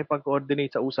ayaw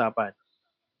makipag-coordinate sa usapan?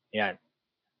 Yan.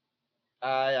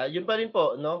 Yun pa rin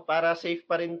po, no? Para safe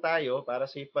pa rin tayo, para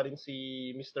safe pa rin si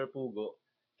Mr. Pugo.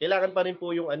 Kailangan pa rin po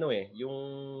yung yung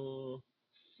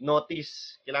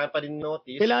notice. Kailangan pa rin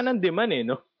notice. Kailangan ng demand eh,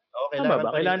 no? Kailangan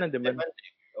ba? Kailangan ng demand.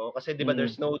 Kasi 'di ba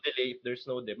there's no delay if there's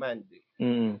no demand.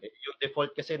 Yung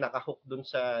default kasi naka-hook dun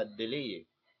sa delay eh.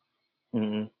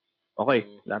 Okay.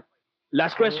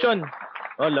 Last question.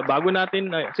 Bago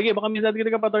natin sige, baka may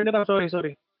dadagdag ka pa, Attorney Ram.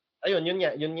 Sorry. Ayun,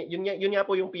 yun nga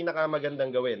po yung pinakamagandang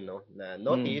gawin, no? Na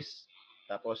notice,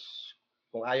 tapos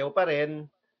kung ayaw pa rin,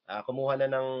 kumuha na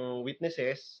ng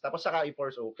witnesses, tapos saka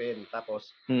i-force open.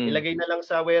 Tapos ilagay na lang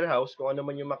sa warehouse kung ano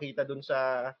man yung makita dun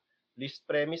sa list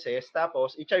premises,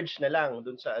 tapos i-charge na lang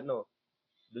dun sa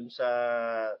dun sa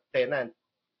tenant.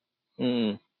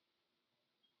 Okay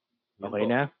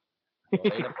na?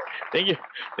 Okay na po. Thank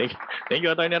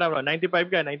you, Attorney Ram.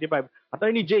 95 ka, 95.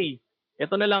 Attorney J,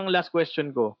 ito na lang last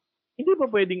question ko. Hindi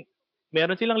ba pwedeng,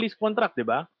 meron silang lease contract, di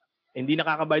ba? Hindi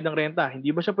nakakabayad ng renta.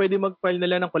 Hindi ba siya pwede mag-file na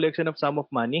lang ng collection of sum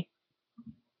of money?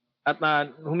 At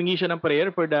humingi siya ng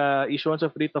prayer for the issuance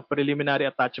of writ of preliminary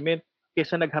attachment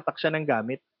kaysa naghatak siya ng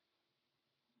gamit?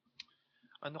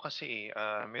 Ano kasi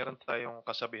meron tayong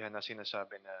kasabihan na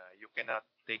sinasabi na you cannot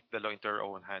take the law into your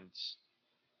own hands.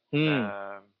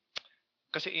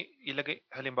 Kasi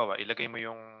halimbawa, ilagay mo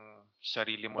yung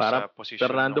sarili mo sa posisyon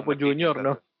Fernando po Jr.,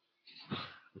 no?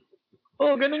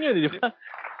 Ganun yun, di ba?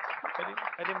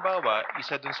 Halimbawa,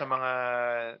 isa dun sa mga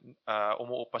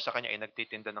umuupa sa kanya ay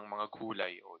nagtitinda ng mga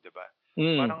gulay, di ba?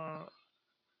 Parang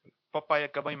papayag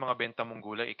ka ba yung mga benta mong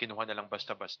gulay, ikinuha na lang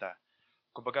basta-basta?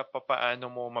 Kumbaga, papaano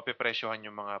mo mapipresyohan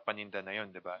yung mga paninda na yun,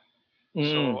 di ba?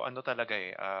 So, ano talaga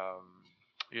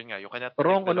yun nga, you cannot take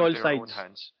the law into your own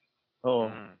hands.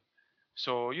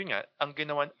 So, yun nga, ang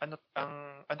ginawa,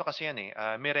 ano kasi yan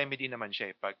may remedy naman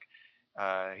siya pag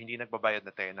hindi nagbabayad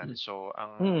na tenant. So,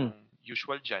 ang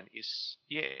usual dyan is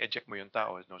i-eject mo yung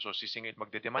tao. No? So,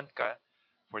 magde-demand ka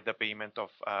for the payment of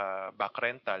back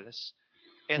rentals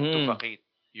and to vacate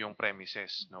yung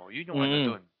premises. No? Yun yung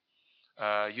dun.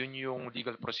 Yun yung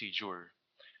legal procedure.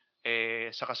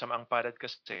 Sa kasamaang palad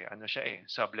kasi,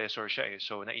 sublessor siya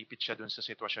So, naipit siya dun sa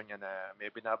sitwasyon niya na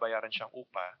may binabayaran siyang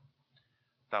upa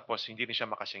tapos hindi rin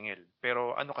siya makasingil.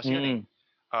 Pero kasi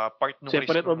part ng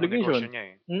risk ng negosyo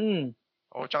niya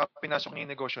tsaka pinasok niya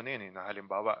yung negosyo na yun na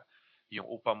halimbawa, yung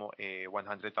upa mo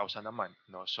 100,000 a month.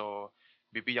 No? So,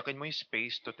 bibiyakin mo yung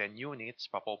space to 10 units,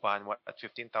 papaupahan mo at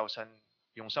 15,000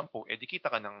 yung 10, di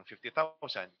kita ka ng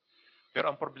 50,000.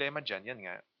 Pero ang problema dyan, yan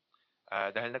nga,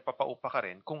 dahil nagpapaupa ka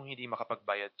rin kung hindi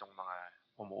makapagbayad ng mga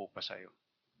umuupa sa'yo.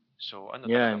 So,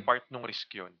 talaga, part ng risk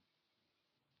yun.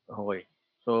 Okay.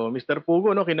 So, Mr.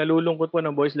 Pugo, kinalulungkot po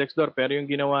ng Boys Next Door, pero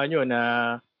yung ginawa nyo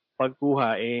na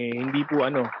pagkuha, hindi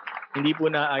po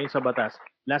naayon sa batas.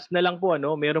 Last na lang po,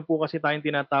 meron po kasi tayong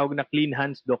tinatawag na clean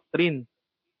hands doctrine.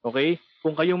 Okay?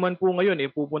 Kung kayo man po ngayon,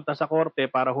 pupunta sa korte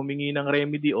para humingi ng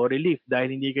remedy o relief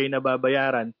dahil hindi kayo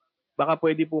nababayaran, baka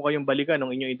pwede po kayong balikan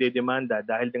ng inyong idedemanda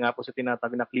dahil nga po sa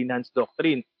tinatawag na clean hands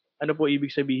doctrine. Ano po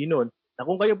ibig sabihin nun? Na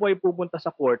kung kayo po ay pupunta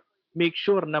sa court, make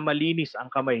sure na malinis ang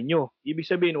kamay nyo. Ibig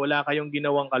sabihin, wala kayong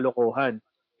ginawang kalokohan.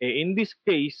 In this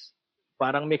case,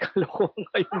 parang may kalokohan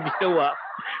kayong ginawa.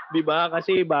 Diba?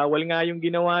 Kasi bawal nga yung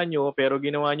ginawa nyo, pero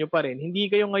ginawa nyo pa rin.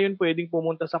 Hindi kayo ngayon pwedeng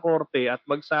pumunta sa korte at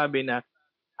magsabi na,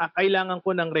 kailangan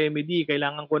ko ng remedy,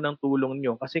 kailangan ko ng tulong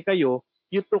nyo. Kasi kayo,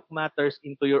 you took matters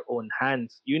into your own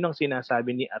hands. Yun ang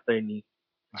sinasabi ni Attorney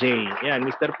J. Yan,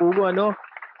 Mr. Pugo,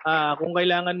 kung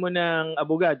kailangan mo ng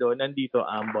abogado, nandito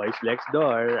ang Boys Next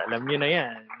Door. Alam niyo na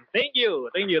yan. Thank you.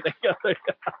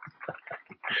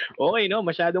 Okay,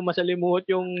 masyadong masalimuot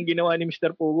yung ginawa ni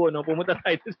Mr. Pugo. Pumunta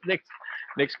tayo sa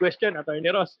next question, Attorney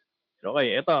Ross.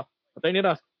 Okay, eto. Attorney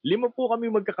Ross, 5 po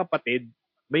kami magkakapatid.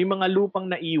 May mga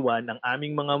lupang naiwan ng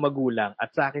aming mga magulang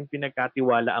at sa akin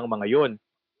pinagkatiwala ang mga yon.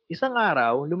 Isang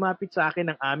araw, lumapit sa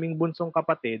akin ang aming bunsong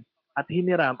kapatid at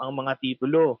hiniram ang mga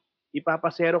titulo.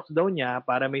 Ipapaserox daw niya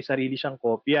para may sarili siyang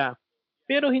kopya.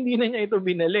 Pero hindi na niya ito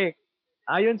binalik.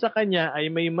 Ayon sa kanya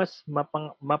ay may mas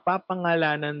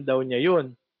mapapangalanan daw niya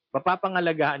yon.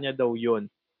 Mapapangalagaan niya daw yon.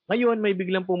 Ngayon may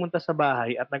biglang pumunta sa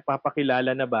bahay at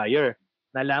nagpapakilala na buyer.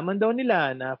 Nalaman daw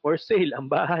nila na for sale ang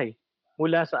bahay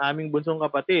mula sa aming bunsong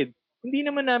kapatid. Hindi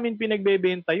naman namin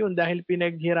pinagbebenta yun dahil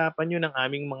pinaghirapan yun ng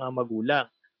aming mga magulang.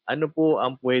 Ano po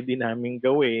ang pwede naming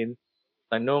gawin?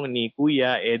 Tanong ni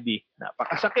Kuya Eddie.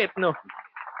 Napakasakit, no?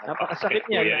 Napakasakit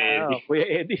niya. Kuya Eddie. Kuya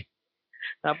Eddie.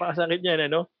 Napakasakit niya,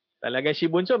 ano? Talaga si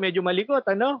Bunso, medyo malikot,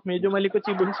 ano? Medyo malikot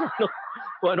si Bunso, no?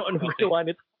 Kung ano-ano Okay. ginawa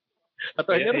nito.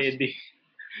 Kuya Eddie.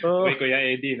 Oh, Okay, Kuya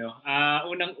Eddie, no?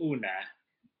 Unang-una,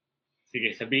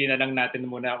 sige, sabihin na lang natin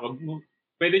muna,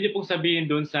 pwede niyo pong sabihin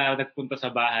doon sa nagpunta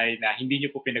sa bahay na hindi niyo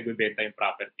po pinagbebenta yung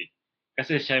property.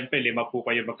 Kasi syempre, 5 po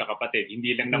kayo magkakapatid.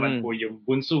 Hindi lang naman po yung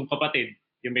bunsong kapatid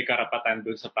yung may karapatan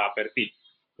doon sa property.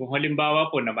 Kung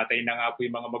halimbawa po, namatay na nga po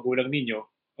yung mga magulang ninyo,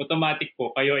 automatic po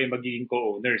kayo ay magiging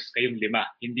co-owners, kayong 5.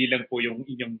 Hindi lang po yung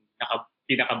inyong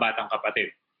pinakabatang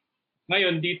kapatid.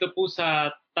 Ngayon, dito po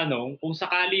sa tanong, kung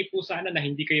sakali po sana na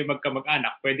hindi kayo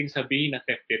magkamag-anak, pwedeng sabihin na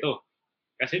theft ito.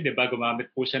 Kasi 'di ba gumamit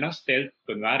po siya ng stealth,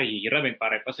 kunwari hihiramin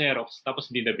para ipa-Xerox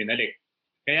tapos hindi na binalik.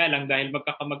 Kaya lang dahil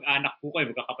magkakamag-anak po kayo,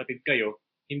 magkakapatid kayo,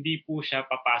 hindi po siya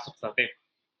papasok sa theft.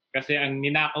 Kasi ang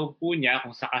ninakaw po niya,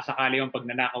 kung sakasakali yung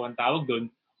pagnanakaw ang tawag doon,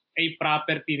 ay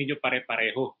property ninyo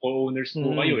pare-pareho. Co-owners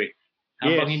po kayo eh.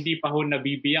 Habang Yes. hindi pa ho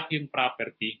nabibiyak yung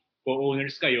property,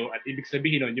 co-owners kayo at ibig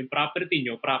sabihin nun, yung property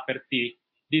nyo, property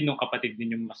din ng kapatid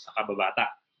ninyong mas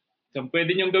kababata. So,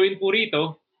 pwede nyong gawin po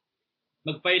rito,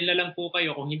 mag-file na lang po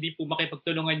kayo kung hindi po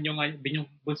makipagtulungan yung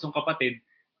bunsong kapatid,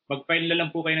 mag-file na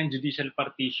lang po kayo ng judicial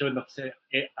partition of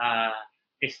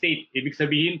estate. Ibig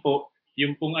sabihin po,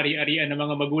 yung pong ari-arian ng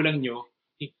mga magulang nyo,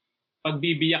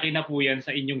 pagbibiyakin na po yan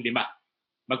sa inyong 5.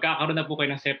 Magkakaroon na po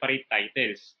kayo ng separate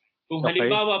titles. Kung Okay.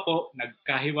 halimbawa po,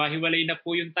 nagkahiwa-hiwalay na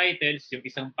po yung titles, yung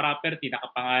isang property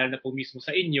nakapangalan na po mismo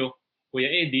sa inyo, Kuya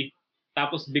Eddie,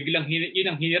 tapos biglang yun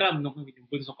ang hiniram ng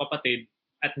bunsong kapatid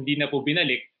at hindi na po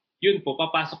binalik, yun po,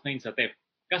 papasok na yun sa theft.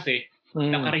 Kasi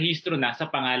nakarehistro na sa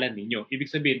pangalan ninyo. Ibig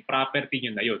sabihin, property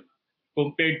nyo na yun.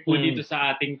 Compared po dito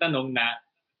sa ating tanong na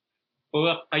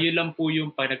kayo lang po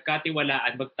yung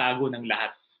nagkatiwalaan magtago ng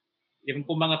lahat. Yung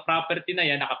po mga property na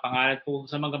yan, nakapangalan po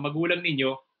sa mga magulang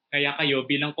ninyo, kaya kayo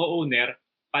bilang co-owner,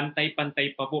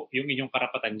 pantay-pantay pa po yung inyong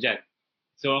karapatan dyan.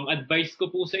 So ang advice ko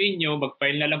po sa inyo,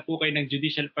 mag-file na lang po kayo ng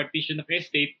judicial partition of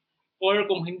estate or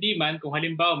kung hindi man, kung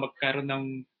halimbawa magkaroon ng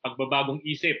pagbabagong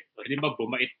isip, o halimbawa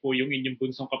bumait po yung inyong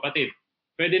bunsong kapatid,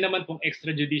 pwede naman pong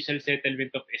extrajudicial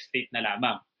settlement of estate na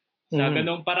lamang. Sa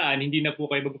ganong paraan, hindi na po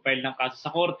kayo mag-file ng kaso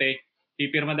sa korte,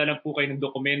 pipirma na lang po kayo ng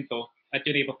dokumento at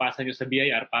yun ay ipapasa nyo sa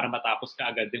BIR para matapos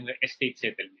kaagad yung estate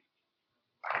settlement.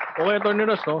 Okay, Atty.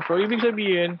 Ross, no? So, ibig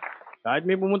sabihin, kahit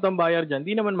may pumuntang buyer dyan,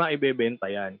 di naman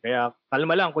maibebenta yan. Kaya,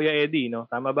 kalma lang, Kuya Eddie, no?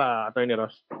 Tama ba, Atty.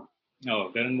 Ross?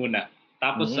 Oo, ganun muna.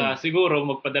 Tapos siguro,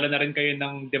 magpadala na rin kayo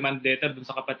ng demand letter dun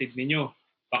sa kapatid ninyo.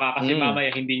 Baka kasi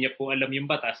mamaya hindi niya po alam yung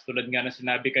batas. Tulad nga na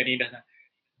sinabi kanina na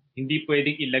hindi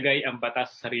pwedeng ilagay ang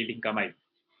batas sa sariling kamay.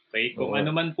 Okay? Kung ano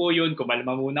man po yun,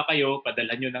 kumalma muna kayo,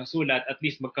 padala nyo ng sulat, at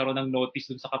least magkaroon ng notice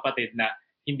dun sa kapatid na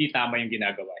hindi tama yung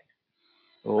ginagawa niya.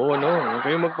 Oo, no. Huwag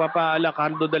kayong magpapaala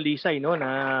Cardo Dalisay, no,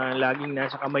 na laging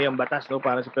nasa kamay ang batas, no,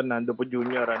 para si Fernando po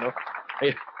Jr., ano.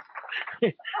 Ayan,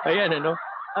 ayan ano.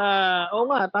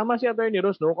 Oo nga, tama si Atty.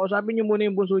 Ross, no. Kausapin niyo muna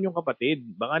yung bunso niyong kapatid.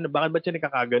 Bakit ba siya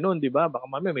nakakaganon, 'di ba? Baka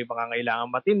mamaya may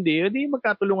pangangailangan matindi, edi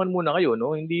magkatulungan muna kayo,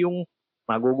 no. Hindi yung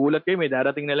magugulat kayo, may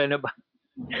darating na lang na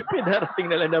may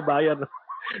darating na lang na buyer, no.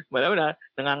 Malam na,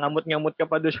 nangangamot-ngamot ka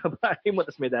pa doon sa bahay mo,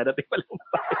 tapos may darating pa lang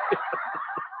buyer.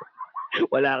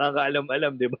 Wala kang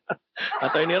kaalam-alam, di ba?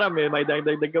 Atty. Ram, may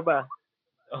dagdag ka ba?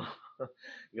 Oh,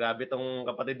 grabe tong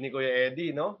kapatid ni Kuya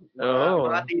Eddie, no? Oo.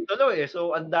 Mga titulo eh.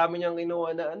 So, ang dami niyang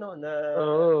kinuha na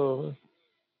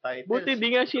titles. Buti di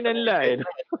nga sinanla eh.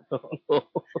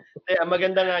 Kaya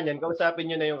maganda nga niyan,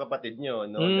 kausapin niyo na yung kapatid niyo,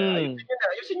 no? Na,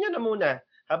 ayusin niyo na muna.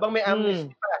 Habang may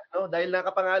amnesty pa, no? Dahil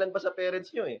nakapangalan pa sa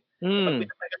parents niyo eh. Kapag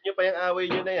pinatagal niyo pa yung away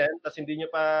niyo na yan, tapos hindi niyo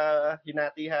pa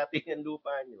hinati-hati yung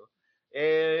lupa niyo,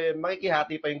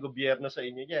 makikihati pa yung gobyerno sa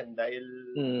inyo diyan dahil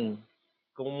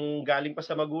kung galing pa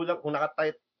sa magulang, kung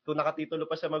nakatitulo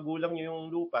pa sa magulang niyo yung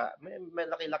lupa, may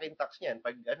laki-laking tax niyan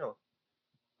pag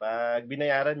pag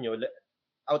binayaran niyo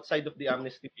outside of the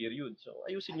amnesty period. So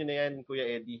ayusin niyo na yan, Kuya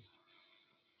Eddie.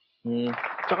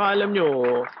 Tsaka alam niyo,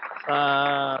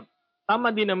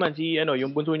 tama din naman si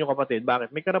yung bunso niyong kapatid.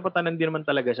 Bakit? May karapatan din naman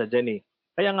talaga siya diyan eh.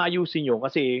 Kaya nga ayusin niyo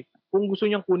kasi kung gusto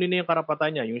niyang kunin na yung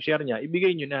karapatan niya, yung share niya,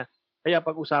 ibigay niyo na. Kaya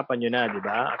pag-usapan niyo na, di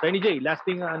ba? Attorney Jay, last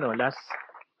thing last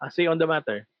say on the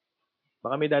matter.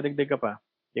 Baka may dadagdag ka pa.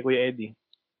 Kay Kuya Eddie.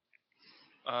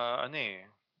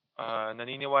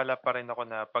 Naniniwala pa rin ako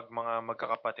na pag mga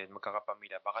magkakapatid,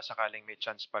 magkakapamilya, baka sakaling may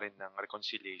chance pa rin ng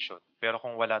reconciliation. Pero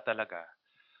kung wala talaga,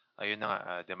 ayun na nga,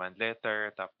 demand letter,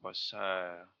 tapos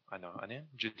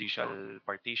judicial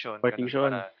partition, ganun, Partition.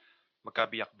 para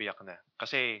magkabiyak-biyak na.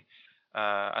 Kasi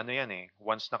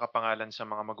once nakapangalan sa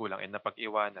mga magulang and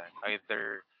napag-iwanan,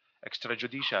 either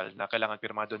extrajudicial na kailangan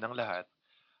pirmado ng lahat,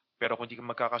 pero kung di ka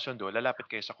magkakasundo, lalapit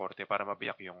kayo sa korte para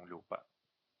mabiyak yung lupa.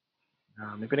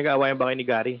 May pinag-aawayan ba kayo ni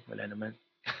Gary? Wala naman.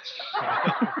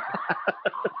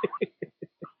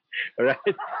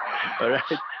 Alright.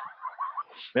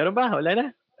 Meron ba? Wala na?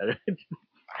 Alright.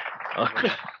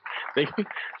 Okay.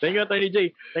 Thank you, Attorney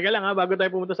Jay. Teka lang bago tayo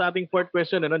pumunta sa ating fourth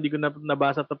question, hindi ko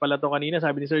nabasa to pala to kanina.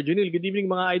 Sabi ni Sir Junil, good evening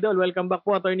mga idol. Welcome back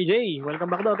po, Attorney Jay. Welcome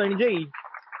back daw, Attorney Jay.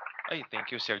 Ay,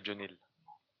 thank you, Sir Junil.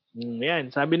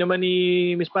 Yan. Sabi naman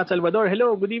ni Miss Pat Salvador,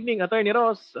 hello, good evening, Attorney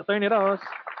Ross. Attorney Ross.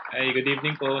 Ay, good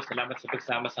evening po. Salamat sa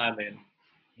pagsama sa amin.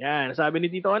 Yan. Sabi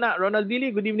ni Tito Ana, Ronald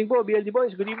Dili, good evening po, BLD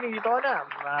Boys. Good evening, Tito Ana.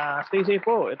 Stay safe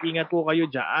po at ingat po kayo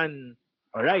dyan.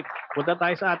 Alright. Punta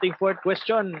tayo sa ating fourth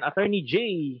question. Attorney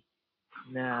Jay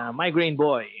na migraine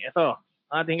boy. Ito,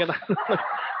 ating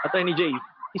Attorney Jay.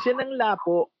 Isinangla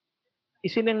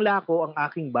ko ang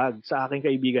aking bag sa aking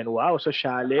kaibigan. Wow,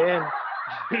 sosyalin.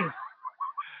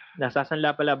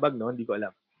 Nasasanla pala bag, no? Hindi ko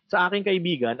alam. Sa aking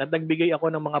kaibigan at nagbigay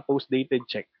ako ng mga post-dated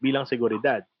check bilang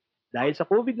seguridad. Dahil sa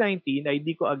COVID-19 ay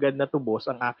di ko agad natubos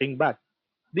ang aking bag.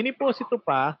 Diniposito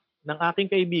pa ng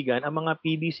aking kaibigan ang mga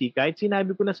PDC kahit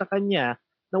sinabi ko na sa kanya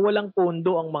na walang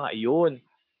pondo ang mga iyon.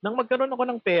 Nang magkaroon ako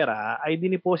ng pera ay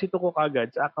diniposito ko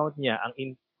kagad sa account niya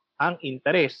ang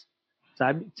interest.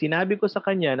 Sinabi ko sa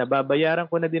kanya na babayaran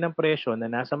ko na din ang presyo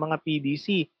na nasa mga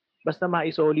PDC basta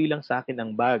maisoli lang sa akin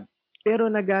ang bag. Pero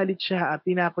nagalit siya at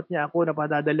tinakot niya ako na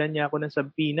padadalan niya ako ng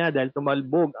sabpina dahil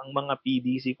tumalbog ang mga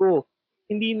PDC ko.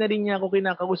 Hindi na rin niya ako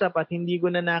kinakausap at hindi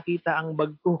ko na nakita ang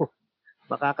bag ko.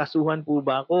 Makakasuhan po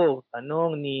ba ako?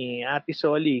 Tanong ni Ate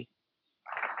Soli.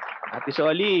 Ate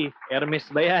Soli, Hermes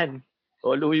ba yan?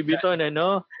 O Louis Vuitton,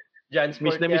 ano?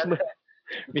 Miss na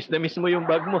miss mo yung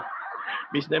bag mo.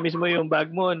 Miss na miss mo yung bag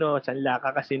mo, no? Sanla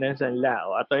ka kasi ng sanla.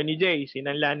 O Attorney Jay,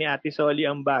 sinanla ni Ate Soli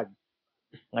ang bag.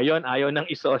 Ngayon, ayaw nang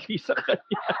isoli sa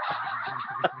kanya.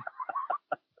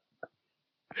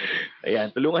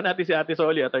 Ayan, tulungan natin si Ate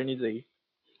Soli, Attorney Jay.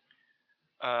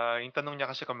 Yung tanong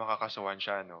niya kasi kung makakasuhan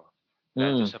siya, no?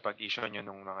 Dahil sa pag-issue niyo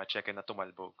nung mga cheque na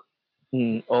tumalbog.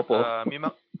 Opo. May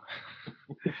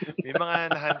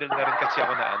mga na-handle na rin kasi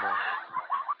ako na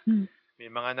may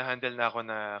mga na-handle na ako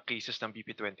na cases ng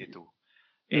BP22.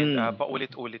 And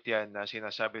paulit-ulit yan na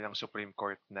sinasabi ng Supreme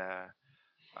Court na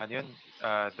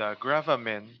the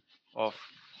gravamen of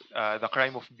the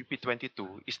crime of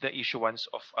BP22 is the issuance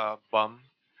of a bum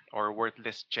or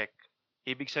worthless check.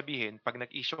 Ibig sabihin, pag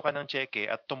nag-issue ka ng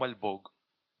cheque at tumalbog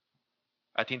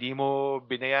at hindi mo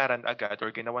binayaran agad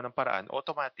or ginawa ng paraan,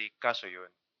 automatic, kaso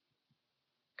yun.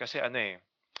 Kasi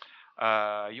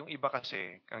yung iba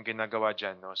kasi, ang ginagawa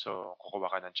dyan, no, so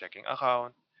kukuha ka ng checking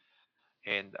account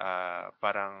and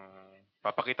parang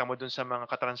papakita mo dun sa mga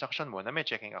katransaksyon mo na may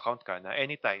checking account ka na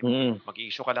anytime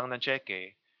mag-i-issue ka lang ng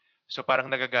cheque, so parang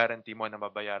nagagaranti mo na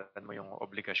mabayaran mo yung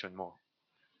obligasyon mo.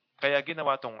 Kaya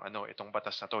ginawa itong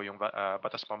batas na to, yung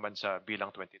batas pambansa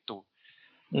bilang 22,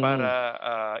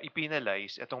 para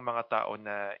i-penalize itong mga tao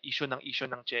na issue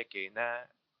ng cheque na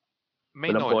may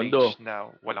walang knowledge pondo. na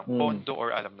walang pondo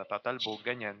or alam na tatalbog,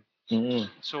 ganyan.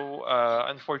 So,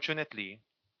 unfortunately,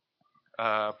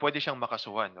 pwede siyang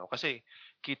makasuhan, no? Kasi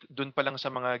doon pa lang sa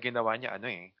mga ginawa niya,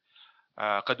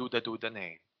 kaduda-duda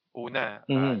na eh. Una,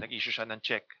 nag-issue siya ng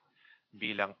check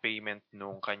bilang payment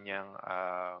nung kanyang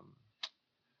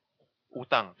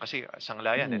utang. Kasi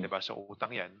sanglayan, di ba? So,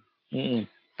 utang yan.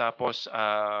 Tapos,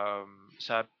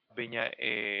 sabi niya,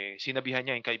 sinabihan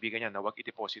niya yung kaibigan niya na wag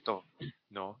i-deposito,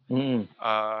 no?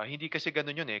 Hindi kasi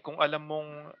ganun yun eh. Kung alam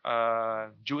mong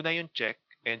due na yung check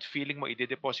and feeling mo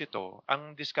i-deposito,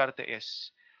 ang diskarte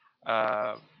is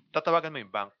tatawagan mo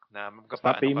yung bank na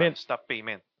stop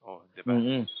payment. Oh, di ba?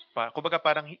 Kumbaga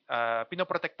parang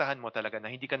pinoprotektahan mo talaga na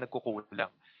hindi ka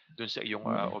nagkukulang dun sa iyong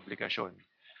obligasyon.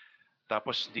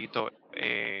 Tapos dito,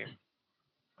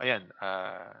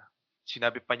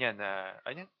 sinabi pa niya na,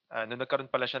 nung nagkaroon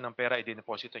pala siya ng pera,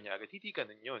 i-deposito niya agad. Hindi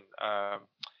ganun yun.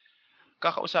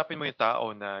 Kakausapin mo yung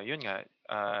tao na, yun nga,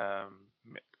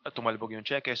 tumalbog yung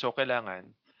cheque, so kailangan,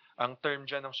 ang term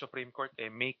dyan ng Supreme Court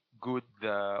make good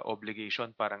the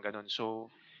obligation, parang ganun. So,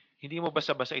 hindi mo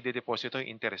basta-basta i-deposito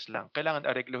yung interest lang. Kailangan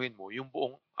aregluhin mo yung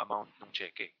buong amount ng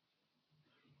cheque.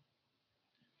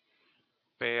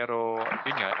 Pero,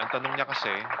 yun nga, ang tanong niya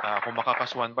kasi, kung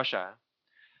makakasuhan ba siya,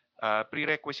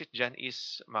 prerequisite dyan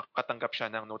is makatanggap siya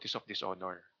ng notice of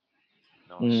dishonor.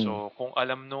 No? So, kung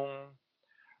alam nung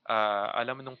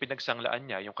pinagsanglaan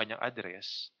niya yung kanyang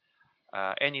address,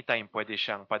 anytime pwede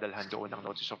siyang padalhan doon ng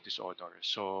notice of dishonor.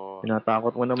 So,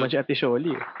 Tinatakot mo naman si Ate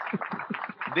Sholi.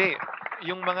 Hindi.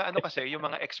 Yung mga yung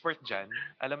mga expert dyan,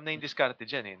 alam na yung diskarte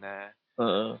dyan na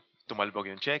tumalbog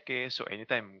yung cheque. So,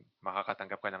 anytime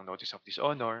makakatanggap ka ng notice of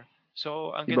dishonor.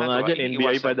 So, ang Iba ginagawa, nga dyan,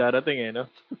 NBI pa darating no?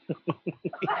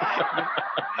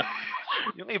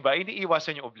 Yung iba,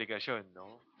 iniiwasan yung obligasyon,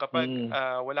 no? Kapag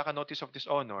wala kang notice of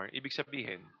dishonor, ibig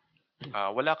sabihin,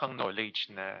 wala kang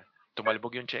knowledge na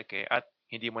tumalbog yung cheque at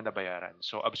hindi mo nabayaran.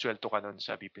 So, absuelto ka nun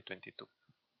sa BP22.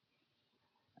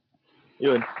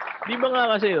 Yun. Di ba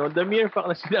nga kasi, the mere fact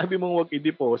na sinabi mong huwag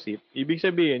i-deposit, ibig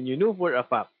sabihin, you know for a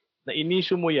fact na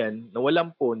inisyu mo yan na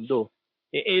walang pondo.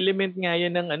 Element nga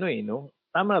yan ng no?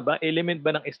 Tama ba? Element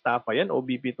ba ng estafa yan o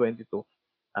BP22?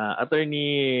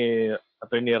 Attorney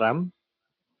Ram?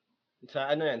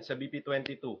 Sa sa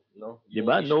BP22, no? Di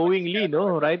ba? Knowingly,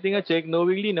 no? Writing a check,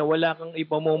 knowingly na wala kang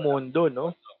ipamomondo,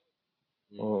 no?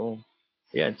 Oo.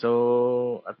 Yan.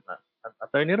 So,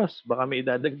 Attorney Ross, baka may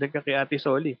idadagdag ka kay Ate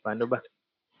Soli. Paano ba?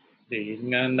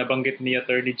 Yun nga nabanggit ni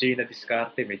Attorney J na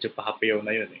diskarte, medyo pahapayaw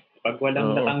na yun eh. Pag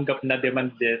walang natanggap na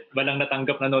walang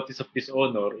natanggap na notice of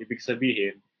dishonor, ibig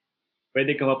sabihin,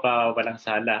 pwede ka mapawalang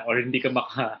sala or hindi ka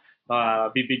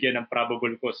mabibigyan ng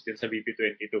probable cause din sa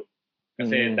BP22.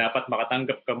 Kasi dapat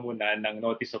makatanggap ka muna ng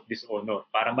notice of dishonor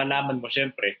para malaman mo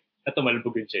syempre na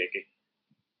tumalbog yung cheque.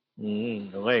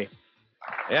 Okay.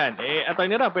 Ayan.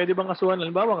 Attorney Ram, pwede bang kasuhan?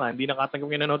 Halimbawa nga, hindi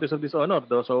nakatanggap ng notice of dishonor.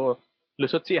 So,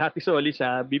 lusot si Ate Soli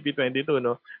sa BP22,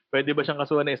 no? Pwede ba siyang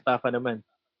kasuhan na estafa naman?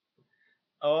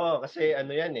 Oo, kasi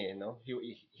yan no?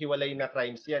 Hiwalay na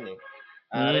crimes yan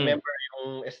Remember,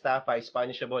 yung estafa is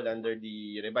punishable under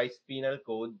the revised penal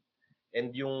code, and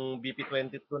yung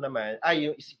BP22 naman,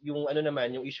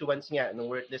 yung issuance nga ng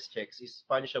worthless checks is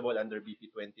punishable under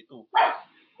BP22.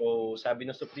 So, sabi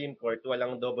ng Supreme Court,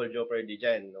 walang double jeopardy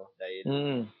dyan, no? Dahil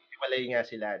hiwalay nga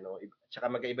sila, no? Tsaka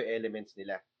magkaiba elements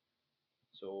nila.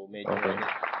 So, medyo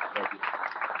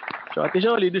So, Ate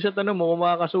Soli, doon sa tanong mo kung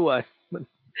makakasuhan,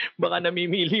 baka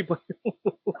namimili pa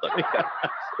kami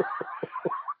kakaso.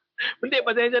 Hindi,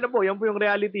 pasensya na po. Yan po yung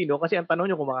reality, no? Kasi ang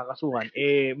tanong nyo kung makakasuhan,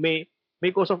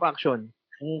 may cause of action.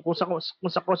 Kung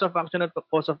sa cause of action at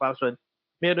cause of action,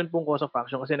 meron pong cause of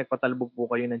action kasi nagpatalbog po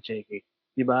kayo ng cheque.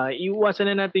 Diba?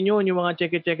 Iwasan na natin yun, yung mga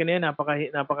cheque-cheque na yan,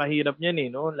 napakahirap niyan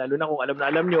no? Lalo na kung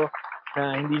alam nyo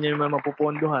na hindi nyo naman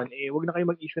mapupondohan, wag na kayo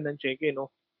mag-issue ng cheque,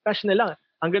 no? Cash na lang.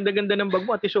 Ang ganda-ganda ng bag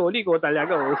mo, Ate Soli ko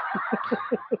talaga,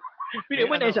 Pili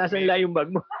mo na isasanla yung bag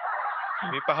mo.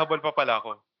 May pahabol pa pala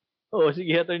ako. Oo,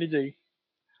 sige, Attorney Jay.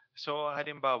 So,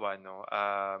 halimbawa, no,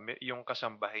 yung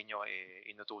kasambahay nyo,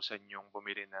 inutusan yung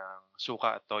bumili ng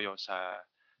suka at toyo sa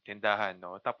tindahan,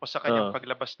 no? Tapos sa kanyang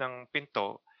paglabas ng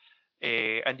pinto,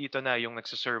 andito na yung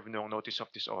nagsaserve ng notice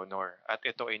of dishonor at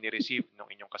ito ay ni-receive ng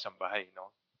inyong kasambahay,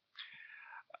 no?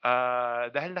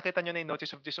 Dahil nakita nyo na yung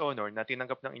notice of dishonor na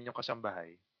tinanggap ng inyong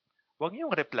kasambahay, huwag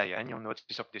niyong replyan yung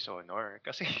notice of dishonor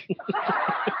kasi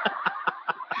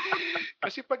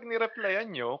kasi pag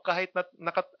ni-replyan nyo, kahit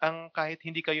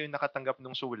hindi kayo nakatanggap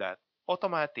ng sulat,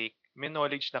 automatic may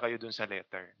knowledge na kayo dun sa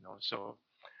letter, no? So,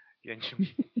 yan yung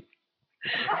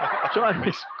So,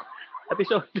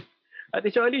 Ate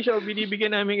Soli,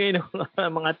 binibigyan namin kayo ng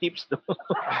mga tips, no?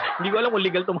 Hindi ko alam kung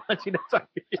legal ito mga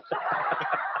sinasabi.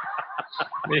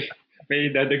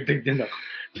 may dadagdag din ako.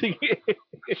 Sige.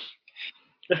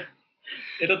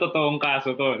 Ito totoong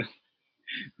kaso to.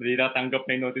 Hindi natanggap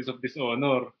na yung notice of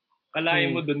dishonor.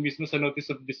 Kalahin mo dun mismo sa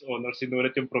notice of dishonor,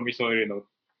 sinulat yung promissory note.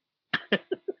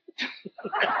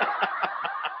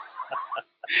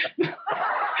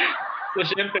 So,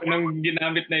 syempre, nung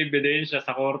ginamit na ebidensya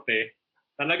sa korte,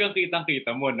 talagang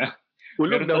kitang-kita mo na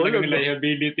hulog na hulog.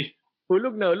 Liability.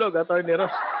 Hulog na hulog, Attorney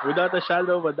Ross. Without a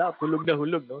shadow of a doubt, hulog na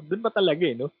hulog, no? Doon pa talaga,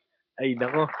 no? Ay,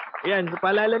 nako. Ayan,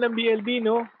 paalala ng BLD,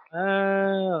 no?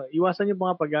 Iwasan yung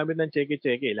mga paggamit ng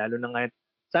cheque-cheque, lalo na ngayon.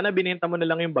 Sana binenta mo na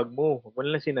lang yung bag mo. Huwag mo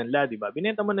na lang sinanla, di ba?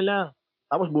 Binenta mo na lang.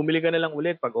 Tapos bumili ka na lang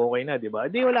ulit pag okay na, di ba?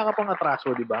 Di wala ka pang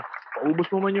atraso, di ba? Paubos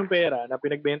mo man yung pera na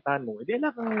pinagbentahan mo, di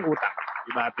wala kang utang.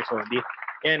 Di ba, Ate Soli?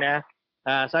 Yan,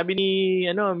 sabi ni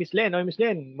Miss Len, Miss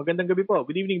Len, magandang gabi po.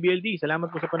 Good evening, BLD.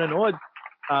 Salamat po sa panonood.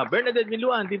 Bernadette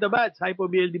Miluan, Tita Bads. Hi po,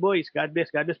 BLD boys. God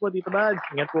bless. God bless po, Tita Bads.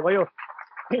 Ingat po kayo.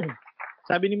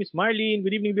 Sabi ni Miss Marlene,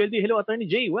 good evening, BLD. Hello, Attorney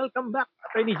Jay. Welcome back,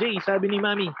 Attorney Jay. Sabi ni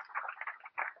Mami.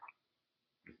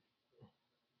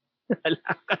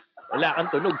 Wala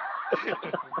kang tunog.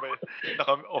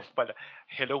 Naka-off pala.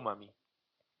 Hello, Mami.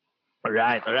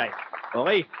 Alright.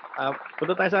 Okay.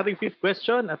 Punta tayo sa ating fifth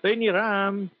question. Attorney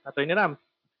Ram,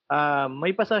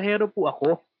 may pasahero po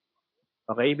ako.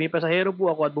 Okay, may pasahero po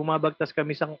ako at bumabagtas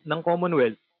kami ng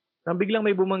Commonwealth nang biglang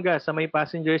may bumangga sa may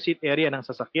passenger seat area ng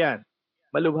sasakyan.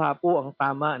 Malubha po ang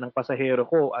tama ng pasahero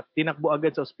ko at tinakbo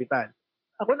agad sa ospital.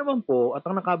 Ako naman po at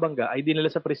ang nakabangga ay dinala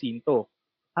sa presinto.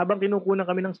 Habang kinukunan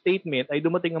kami ng statement ay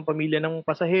dumating ang pamilya ng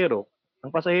pasahero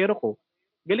ko.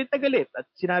 Galit na galit at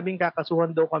sinabing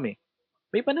kakasuhan daw kami.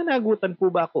 May pananagutan po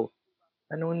ba ako?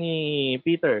 Ano ni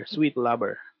Peter, sweet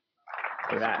lover?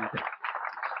 Driver.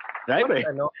 Driver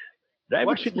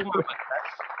What's should bumabagtas?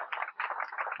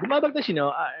 bumabagtas,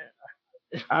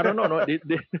 I don't know, no?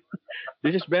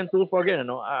 This is Ben Tulfo again,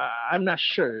 no? I'm not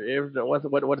sure if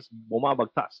what is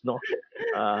bumabagtas, no?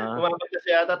 Bumabagtas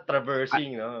yata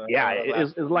traversing, no? Yeah,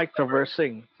 it's like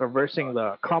traversing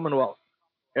the Commonwealth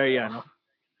area, no?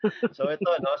 So ito,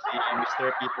 no, si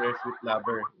Mr. Peter Sweet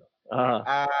Lover.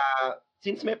 Ah,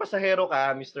 Since may pasahero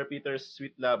ka, Mr. Peter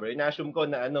Sweet Lover, ina-assume ko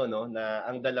na na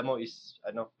ang dala mo is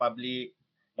public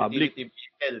utility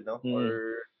vehicle, no?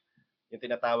 Or yung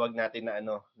tinatawag natin na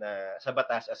na sa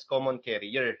batas as common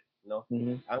carrier, no?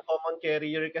 Ang common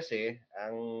carrier kasi,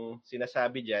 ang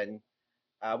sinasabi diyan,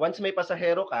 once may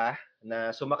pasahero ka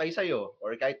na sumakay sa iyo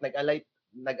or kahit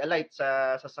nag-alight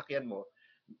sa sasakyan mo,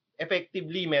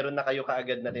 effectively meron na kayo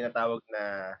kaagad na tinatawag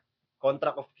na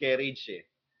contract of carriage eh.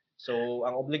 So,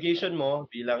 ang obligation mo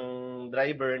bilang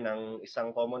driver ng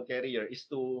isang common carrier is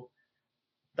to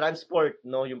transport,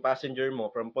 no, yung passenger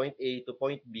mo from point A to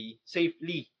point B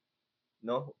safely,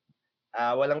 no?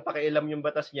 Walang pakialam yung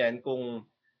batas niyan kung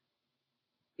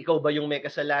ikaw ba yung may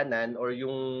kasalanan or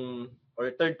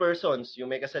third persons yung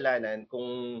may kasalanan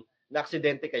kung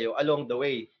na-aksidente kayo along the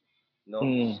way, no?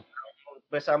 Ang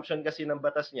presumption kasi ng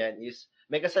batas niyan is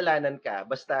may kasalanan ka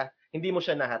basta hindi mo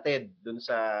siya nahatid dun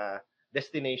sa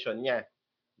destination niya,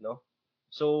 no?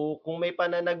 So, kung may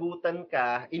pananagutan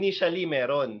ka, initially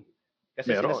meron.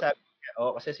 Kasi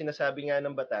sinasabi nga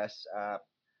ng batas,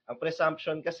 ang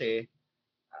presumption kasi,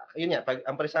 yun nga,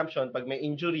 ang presumption pag may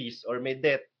injuries or may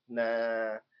death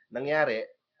na nangyari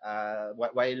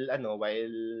while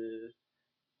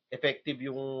effective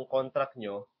yung contract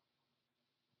nyo,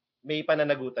 may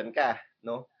pananagutan ka,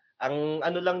 no? Ang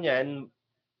lang yan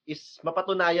is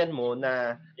mapatunayan mo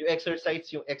na yung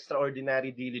extraordinary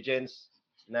diligence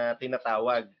na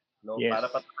tinatawag, no? Yes.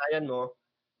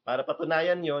 Para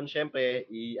patunayan yon, syempre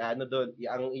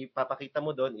ang ipapakita mo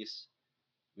doon is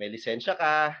may lisensya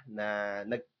ka na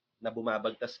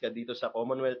bumabagtas ka dito sa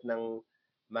Commonwealth ng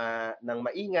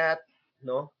maingat,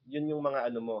 no? Yun yung mga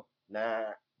mo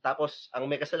na tapos ang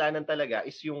may kasalanan talaga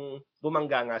is yung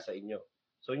bumangga nga sa inyo.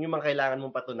 So yun yung mga kailangan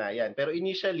mong patunayan. Pero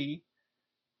initially,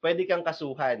 pwede kang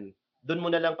kasuhan. Doon mo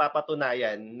na lang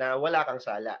papatunayan na wala kang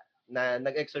sala, na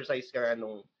nag-exercise ka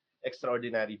nung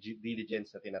extraordinary diligence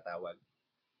na tinatawag.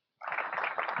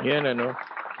 yan,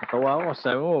 natawa ko.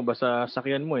 Sabi mo, basta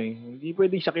sakyan mo eh. Hindi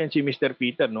pwedeng sakyan si Mr.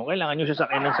 Peter, no? Kailangan nyo siya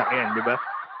sakyan ng sakyan, di ba?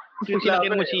 Kung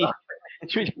sinakyan mo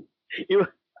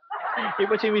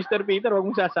iba si Mr. Peter, huwag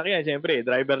mong sasakyan. Siyempre,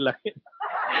 driver lang yun.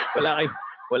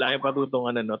 Wala kayong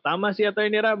patutungan, Tama si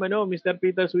Attorney Ram, Mr.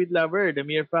 Peter Sweet Lover. The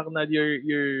mere fact na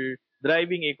you're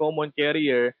driving a common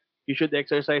carrier, you should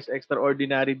exercise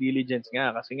extraordinary diligence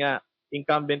nga. Kasi nga,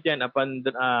 incumbent yan upon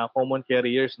common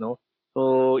carriers, no?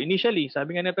 So, initially,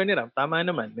 sabi nga ni Attorney Ram, tama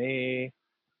naman,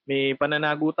 may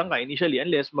pananagutan ka initially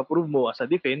unless ma-prove mo as a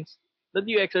defense that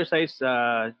you exercise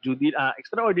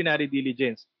extraordinary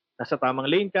diligence. Nasa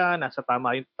tamang lane ka, nasa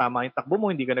tama yung takbo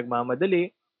mo, hindi ka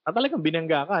nagmamadali, at talagang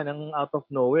binangga ka ng out of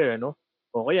nowhere,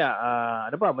 O kaya,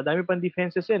 madami pang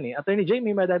defenses yan eh. Attorney Jay,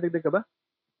 may madadagdag ka ba?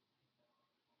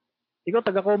 Ikaw,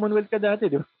 taga-Commonwealth ka dati,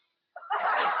 di ba?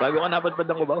 Bago ka napadpad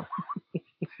ng Cubao.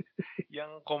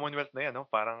 Yung Commonwealth na yan,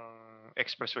 parang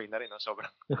expressway na rin,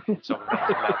 sobrang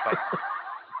lapad.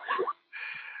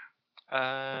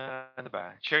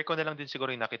 Share ko na lang din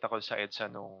siguro yung nakita ko sa EDSA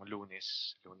nung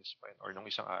Lunes pa yun, or nung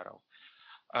isang araw.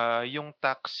 Yung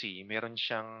taxi, meron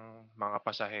siyang mga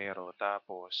pasahero,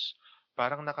 tapos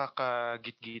parang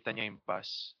nakakagit-gitan niya yung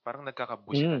bus. Parang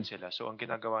nagkakabusitan sila. So, ang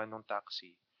ginagawa nung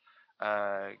taxi,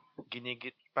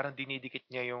 parang dinidikit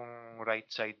niya yung right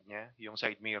side niya, yung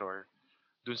side mirror,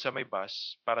 dun sa may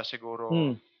bus, para siguro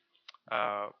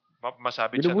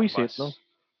masabit siya ng bus.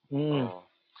 No?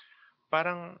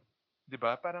 Parang 'di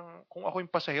ba? Parang kung ako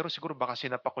yung pasahero siguro baka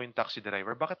sinapak ko yung taxi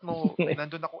driver. Bakit mo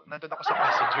nandun ako sa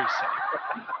passenger side.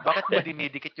 Bakit mo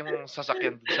dinidikit yung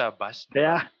sasakyan dun sa bus, 'di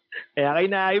ba? Kaya kayo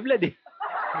na-high blood eh.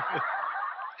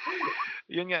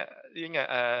 Yun nga,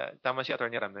 tama si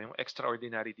Attorney Ram, no, yung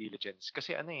extraordinary diligence.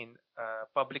 Kasi ano yun,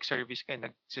 public service ka,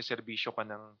 nagsiservisyo ka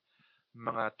ng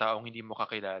mga taong hindi mo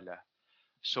kakilala.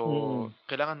 So,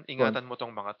 kailangan ingatan mo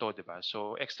tong mga to, di ba?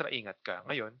 So, extra ingat ka.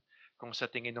 Ngayon, kung sa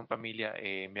tingin ng pamilya,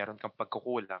 meron kang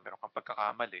pagkukulang, meron kang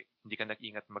pagkakamali, hindi ka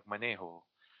nag-ingat magmaneho,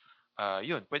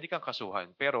 yun, pwede kang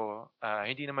kasuhan. Pero,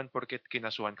 hindi naman porket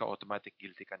kinasuhan ka, automatic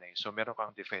guilty ka na eh. So, meron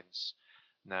kang defense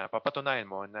na papatunayan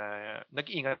mo na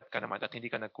nag-ingat ka naman at hindi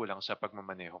ka nagkulang sa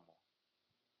pagmamaneho mo.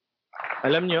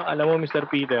 Alam mo Mr.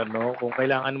 Peter, no, kung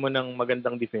kailangan mo ng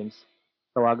magandang defense,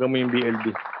 tawagan mo yung BLD.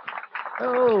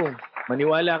 Oh,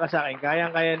 maniwala ka sa akin,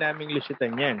 kayang-kaya naming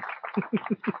lusyutan yan.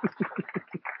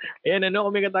 Ayan,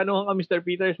 kung may katanungan ka Mr.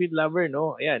 Peter, sweet lover,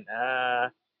 no, ayan,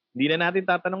 hindi na natin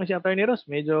tatanungin si Attorney Ross,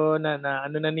 medyo na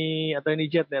ni Attorney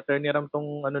Jet, ni Attorney Ram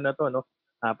tong na to, no.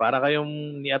 Para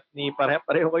kayong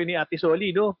pareho kayo ni Ate Soli,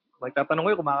 no? Magtatanong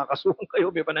kayo kung makakasuhan kayo,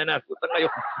 may pananagutan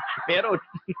kayo. Meron.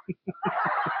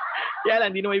 Kaya lang,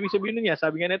 hindi naman ibig sabihin niya.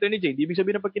 Sabi nga nito ni Jay, hindi ibig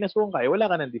sabihin na pag kinasuhan ka, wala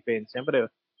ka ng defense. Siyempre,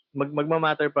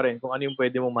 magmamatter pa rin kung ano yung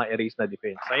pwede mo ma-erase na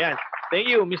defense. Ayan. Thank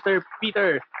you, Mr.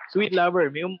 Peter, sweet lover.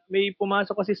 May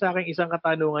pumasok kasi sa akin isang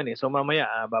katanungan eh. So mamaya,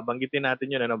 babanggitin natin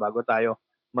yun bago tayo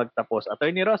magtapos.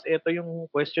 Attorney Ross, ito yung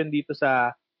question dito sa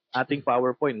ating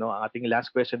PowerPoint, no? Ang ating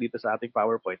last question dito sa ating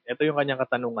PowerPoint. Ito yung kanyang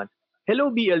katanungan. Hello,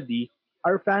 BLD.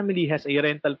 Our family has a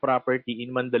rental property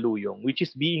in Mandaluyong which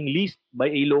is being leased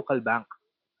by a local bank.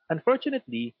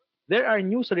 Unfortunately, there are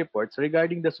news reports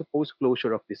regarding the supposed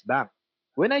closure of this bank.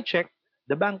 When I checked,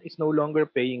 the bank is no longer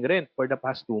paying rent for the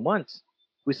past 2 months.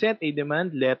 We sent a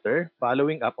demand letter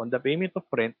following up on the payment of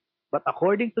rent, but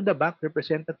according to the bank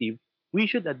representative, we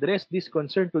should address this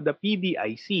concern to the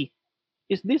PDIC.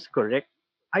 Is this correct?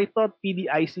 I thought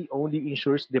PDIC only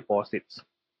insures deposits.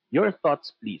 Your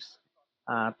thoughts, please.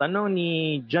 Tanong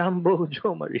ni Jumbo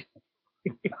Jomari.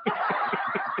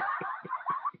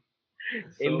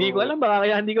 Hindi ko alam, baka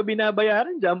kaya hindi ko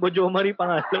binabayaran. Jumbo Jomari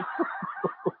pangalan.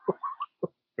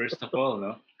 First of all,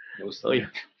 no?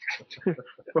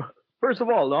 First of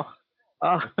all, no?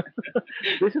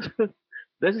 This is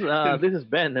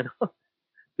Ben.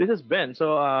 This is Ben.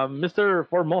 So, Mr.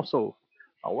 Formoso,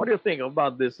 what do you think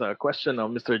about this question of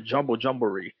Mr. Jumbo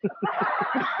Jumboree?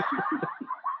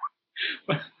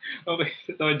 Okay,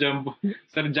 ito Jumbo.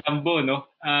 Sir Jumbo, no?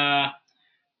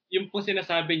 Yung po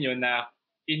sinasabi nyo na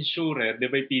insurer, di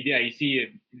ba PDIC,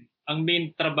 ang main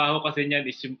trabaho kasi niyan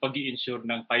is yung pag-i-insure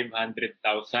ng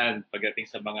 500,000 pagdating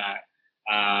sa mga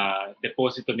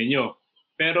deposito ninyo.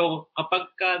 Pero kapag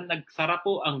nagsara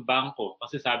po ang bangko,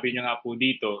 kasi sabi nyo nga po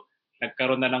dito,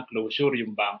 nagkaroon na ng closure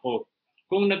yung bangko.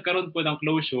 Kung nagkaroon po ng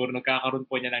closure, nagkakaroon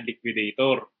po niya ng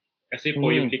liquidator. Kasi po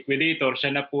yung liquidator,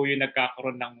 siya na po yung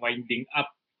nagkakaroon ng winding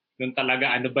up. Doon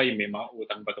talaga, may mga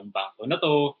utang ba itong bangko na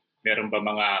to? Meron ba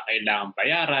mga kailangang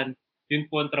bayaran? Yun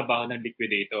po ang trabaho ng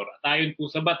liquidator. At ayon po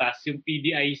sa batas, yung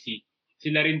PDIC,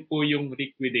 sila rin po yung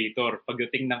liquidator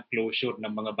pagdating ng closure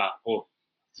ng mga bangko.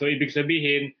 So ibig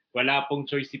sabihin, wala pong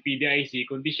choice si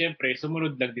PDIC, kundi syempre,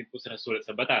 sumunod lang din po sa nasulat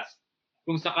sa batas.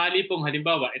 Kung sakali pong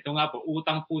halimbawa, ito nga po,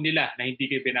 utang po nila na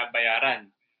hindi kayo binabayaran.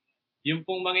 Yung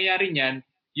pong mangyayari niyan,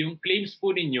 yung claims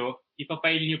po ninyo,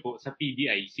 ipapile niyo po sa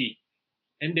PDIC.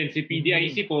 And then si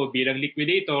PDIC po bilang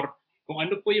liquidator, kung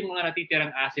ano po yung mga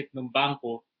natitirang asset ng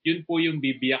bangko, yun po yung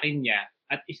bibiyakin niya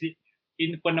at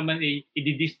yun po naman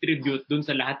i-distribute dun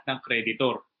sa lahat ng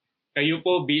creditor. Kayo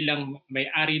po bilang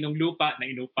may-ari ng lupa na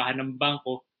inupahan ng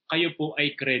bangko, kayo po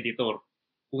ay creditor.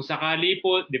 Kung sakali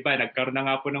po, di ba, nagkaroon na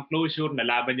nga po ng closure,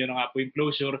 nalaban nyo na nga po yung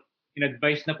closure,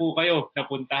 in-advise na po kayo na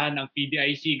puntahan ng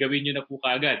PDIC, gawin nyo na po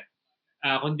kaagad.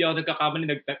 Kung di ako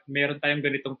nagkakamali, meron tayong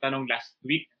ganitong tanong last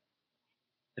week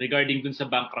regarding dun sa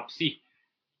bankruptcy.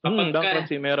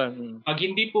 Bankruptcy meron. Pag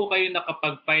hindi po kayo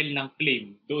nakapag-file ng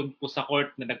claim doon po sa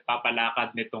court na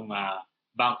nagpapalakad nitong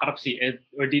bankruptcy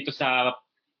or dito sa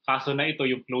kaso na ito,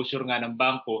 yung closure nga ng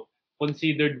bangko,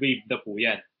 considered waived na po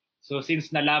yan. So since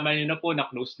nalaman nyo na po na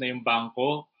close na yung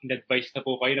bangko, in-advise na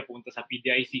po kayo na pumunta sa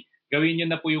PDIC, gawin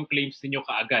nyo na po yung claims ninyo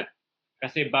kaagad.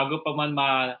 Kasi bago pa man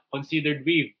ma-considered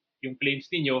waived yung claims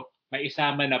ninyo, may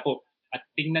isama na po. At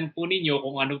tingnan po ninyo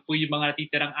kung ano po yung mga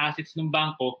natitirang assets ng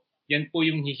bangko, yan po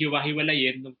yung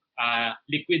hihiwa-hiwalayin ng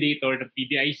liquidator ng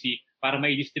PDIC para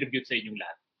ma-distribute sa inyong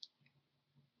lahat.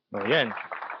 Yan.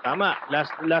 Tama.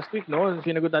 Last week, no,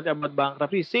 sinagot natin about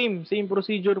bankruptcy. Same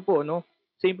procedure po, no?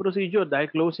 Same procedure dahil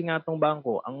closing nga tong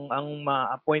bangko. Ang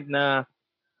ma-appoint na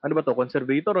Ano ba to?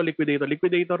 Conservator o liquidator?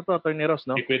 Liquidator to, Attorney Ross,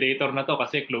 no? Liquidator na to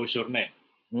kasi closure na eh.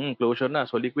 Closure na.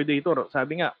 So liquidator,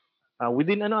 sabi nga,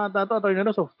 within ano ata to, Attorney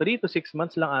Ross, of 3 to 6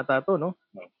 months lang ata to, no?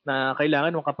 Na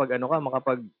kailangan mo kapag ano ka,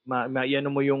 maiano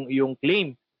mo yung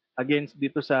claim against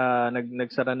dito sa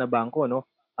nagsara na bangko, no?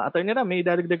 Attorney Ram, may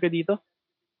dadagdag ka dito?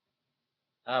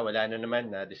 Wala na naman.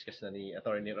 Na-discuss na ni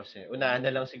Attorney Ross. Unahan na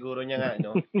lang siguro niya nga,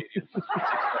 no?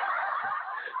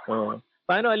 Oo.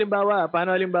 Paano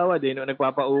halimbawa din, no,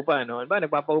 nagpapaupa, no? Ba,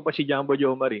 nagpapaupa si Jumbo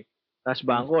Jomari. Tapos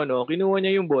bangko, no? Kinuha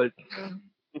niya yung bolt.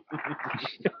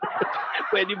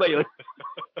 Pwede ba yun?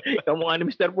 Kamukha ni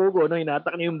Mr. Pugo, no?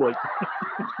 Hinatak niya yung bolt.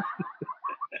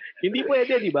 Hindi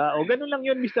pwede, di ba? O ganun lang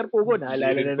yun, Mr. Pugo.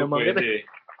 Naalala na naman kita.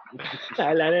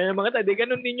 Naalala na naman kita. Di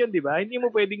ganun din yun, di ba? Hindi mo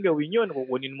pwedeng gawin yun.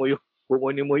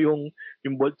 Kukunin mo yung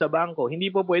bolt sa bangko. Hindi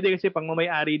po pwede kasi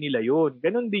pangmamayari nila yun.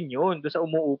 Ganun din yun. Doon sa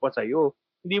umuupa sa'yo.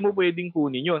 Hindi mo pwedeng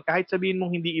kunin yun. Kahit sabihin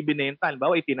mong hindi ibinenta,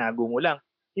 halimbawa itinago mo lang.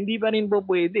 Hindi pa rin po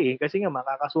pwede. Kasi nga,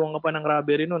 makakasuhan ka pa ng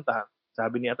robbery nun.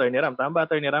 Sabi ni Attorney Ram. Tama ba,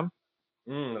 Attorney Ram?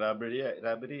 Robbery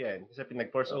yan. Kasi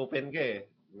pinag-force open ka eh.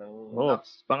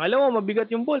 Pangalawa, mabigat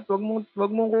yung bolt. Wag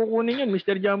mong kukunin yun,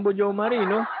 Mr. Jumbo Jomari,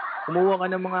 no? Kumuha ka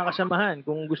ng mga kasamahan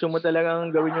kung gusto mo talagang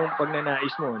gawin yung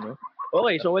pagnanais mo, no?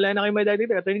 Okay, so wala na kayo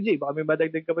madagdag. Attorney J, baka may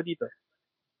madagdag ka pa dito.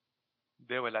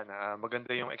 Hindi, wala na.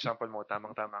 Maganda yung example mo.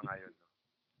 Tamang-tama nga yun.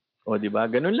 O, di ba?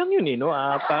 Ganun lang yun, eh, no?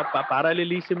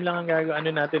 Parallelism lang ang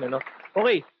gagawin natin, ano?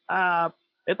 Okay,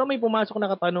 ito may pumasok na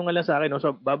katanungan lang sa akin, no?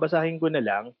 So, babasahin ko na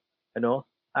lang, ano?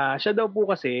 Siya daw po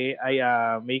kasi ay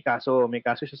may kaso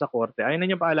siya sa korte. Ayun na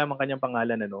niya paalam ang kanyang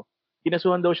pangalan, ano?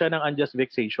 Kinasuhan daw siya ng unjust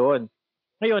vexation.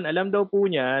 Ngayon, alam daw po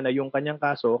niya na yung kanyang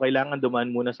kaso kailangan dumaan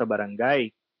muna sa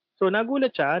barangay. So,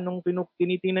 nagulat siya nung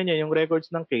tinitingnan niya yung records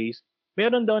ng case,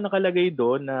 meron daw nakalagay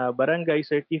doon na barangay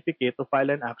certificate to file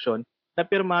an action na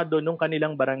pirmado nung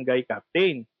kanilang barangay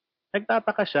captain.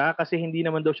 Nagtataka siya kasi hindi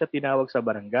naman daw siya tinawag sa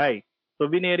barangay. So,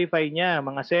 binerify niya,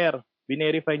 mga sir,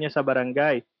 sa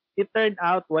barangay. It turned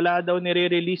out, wala daw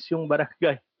nire-release yung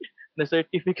barangay na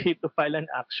certificate to file an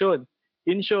action.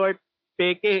 In short,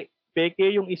 peke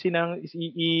yung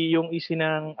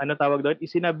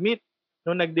isinabmit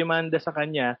nung nagdemanda sa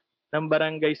kanya ng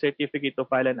barangay certificate to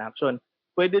file an action.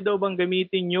 Pwede daw bang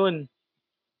gamitin yun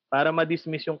para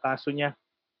ma-dismiss yung kaso niya?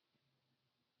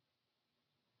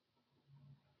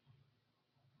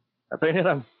 Attorney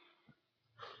Ram.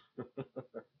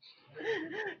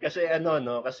 Kasi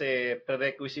kasi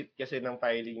prerequisite kasi ng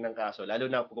filing ng kaso,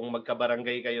 lalo na kung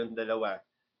magkabarangay kayong dalawa,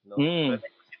 no?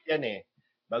 Prerequisite yan eh.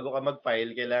 Bago ka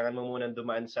mag-file, kailangan mo munang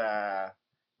dumaan sa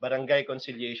barangay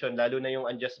conciliation, lalo na yung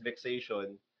unjust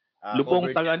vexation.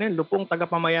 Lupong taga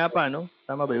pamayapa, no?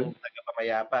 Tama ba yun? Taga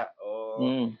pamayapa.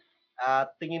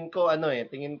 Tingin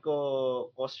ko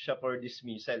cause siya for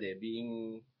dismissal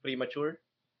being premature.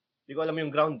 Hindi ko alam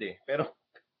yung ground pero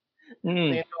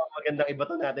tingin ko magandang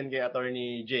ibato natin kay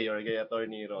Attorney J or kay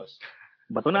Attorney Ross.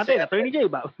 Bato natin, Attorney J.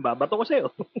 Babato ko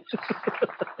sa'yo.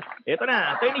 Ito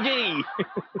na, Attorney J.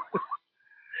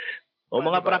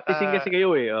 Mga practicing kasi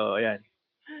kayo eh. Ayan.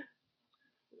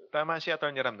 Tama si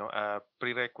Attorney Ram, no?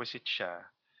 Prerequisite siya.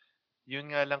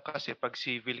 Yun nga lang kasi pag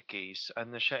civil case,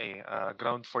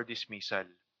 ground for dismissal.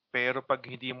 Pero pag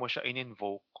hindi mo siya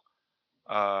in-invoke,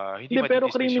 hindi pero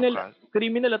ma-dismiss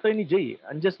criminal Attorney J.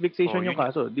 Unjust vexation yung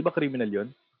kaso. Di ba criminal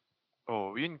yun?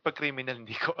 Yun pag criminal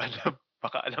hindi ko alam.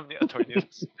 Baka alam ni Attorney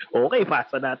Ross. Okay,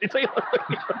 pasa natin sa'yo.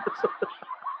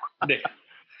 Hindi.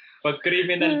 Pag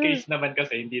criminal case naman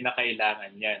kasi, hindi na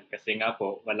kailangan yan. Kasi nga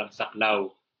po, walang saklaw.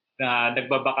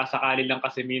 Nagbabaka sakali lang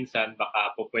kasi minsan,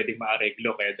 baka po pwedeng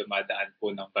maareglo kaya dumadaan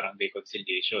po ng barangay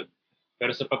conciliation.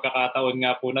 Pero sa pagkakataon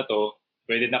nga po na to,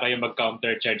 pwede na kayo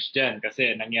mag-counter charge dyan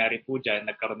kasi nangyari po dyan,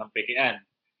 nagkaroon ng pekean.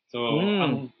 So,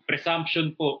 ang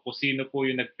presumption po kung sino po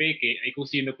yung nagpeke ay kung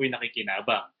sino po yung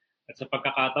nakikinabang. At sa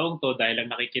pagkakataon to, dahil lang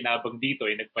nakikinabang dito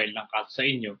ay nag-file ng kaso sa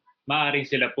inyo, maaaring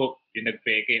sila po yung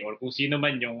nagpeke or kung sino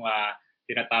man yung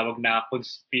tinatawag na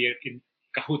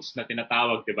cahoots na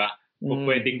tinatawag, di ba? Kung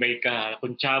pwedeng may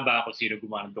kuntsaba, kung sino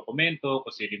gumawa ng dokumento,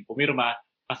 kung sino yung pumirma,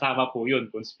 kasama po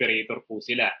yun, conspirator po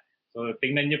sila. So,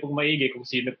 tingnan niyo pong maigi kung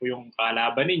sino po yung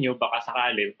kalaban ninyo, baka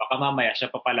sakali, baka mamaya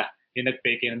siya pa pala yung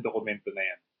nagpeke ng dokumento na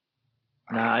yan.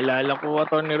 Naalala ko,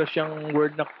 Attorney Ross, yung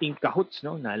word na in cahoots,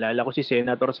 no? Naalala ko si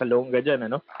Senator Salonga dyan,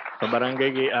 ano? Sa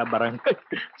barangay,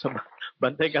 sa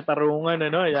Bantay Katarungan,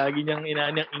 ano? Lagi niyang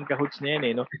inaan yung in cahoots na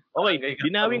yan, no? Okay,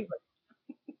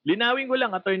 linawin ko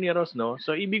lang, Attorney Ross, no?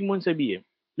 So, ibig mong sabihin,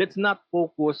 let's not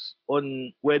focus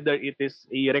on whether it is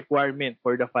a requirement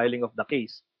for the filing of the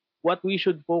case. What we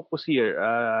should focus here,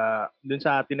 dun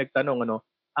sa atin nagtanong, ano?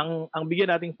 Ang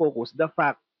bigyan nating focus, the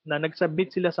fact na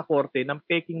nagsubmit sila sa korte ng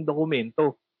peking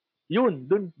dokumento. yun,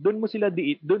 dun mo sila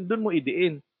dun mo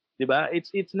idiin, 'di ba?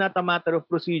 It's not a matter of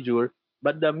procedure,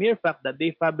 but the mere fact that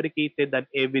they fabricated an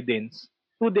evidence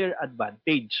to their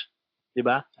advantage, 'di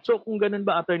ba? So kung ganun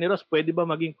ba, Attorney Ross, pwede ba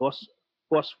maging cause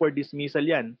for dismissal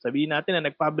 'yan? Sabihin natin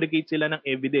na nag-fabricate sila ng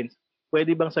evidence.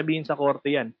 Pwede bang sabihin sa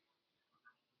korte 'yan?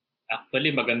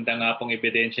 Actually, maganda nga pong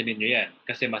ebidensya ninyo yan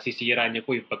kasi masisira niyo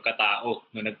po yung pagkatao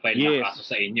nung nag-file ng kaso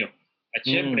sa inyo. At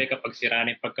syempre, kapag sira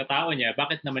na yung pagkatao niya,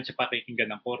 bakit naman siya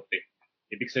pakikinggan ng korte?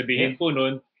 Ibig sabihin po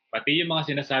nun, pati yung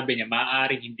mga sinasabi niya,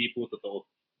 maaaring hindi po totoo.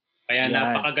 Kaya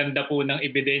napakaganda po ng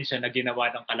ebidensya na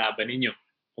ginawa ng kalaban ninyo.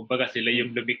 Kumbaga, sila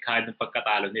yung lumikha ng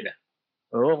pagkatalo nila.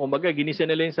 Oo, kumbaga, ginisa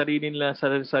nila yung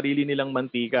sarili nilang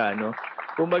mantika, no?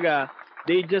 Kumbaga,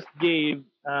 they just gave,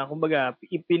 kumbaga,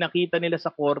 ipinakita nila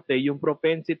sa korte yung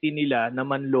propensity nila na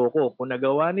manloko. Kung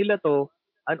nagawa nila to,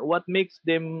 what makes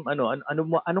them,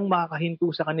 anong makakahinto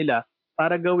sa kanila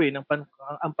para gawin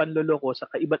ang panloloko sa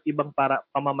iba't ibang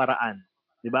pamamaraan.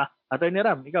 Diba? Attorney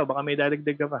Ram, ikaw, baka may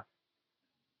dadagdag ka pa.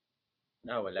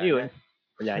 Wala Yun. na.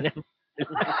 Wala na.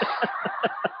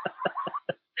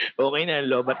 Okay na,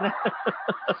 lobat na.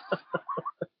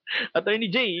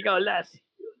 Attorney Jay, ikaw last.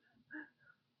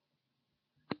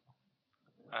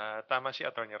 Tama si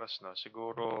Attorney Ross, no?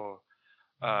 Siguro,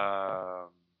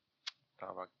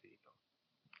 tawag dito.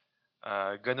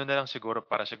 Ganun na lang siguro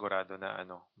para sigurado na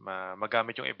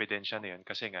magamit yung ebidensya na yun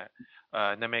kasi nga,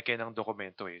 nameke ng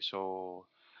dokumento eh. So,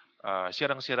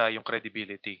 sirang-sira yung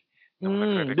credibility ng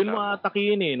nagrereklamo. Doon mo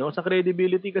atakihin no? Sa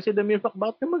credibility kasi the mere fact,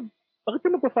 bakit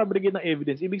ka magpa-fabricate ng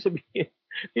evidence? Ibig sabihin,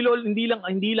 hindi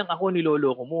lang ako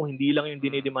niloloko mo, hindi lang yung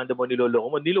dinidemanda mo niloloko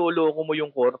mo, niloloko mo yung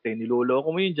korte,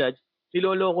 niloloko mo yung judge,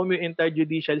 niloloko mo yung entire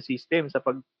judicial system sa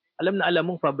alam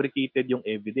mong fabricated yung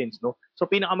evidence, no? So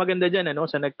pinakamaganda diyan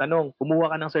sa nagtanong,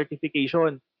 kumuha ka ng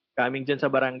certification coming diyan sa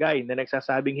barangay na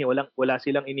nagsasabing wala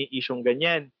silang ini-issue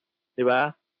ganyan, 'di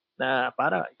ba? Na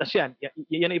para tas yan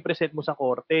ay i-present mo sa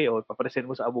korte o pa-present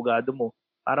mo sa abogado mo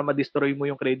para ma-destroy mo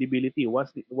yung credibility.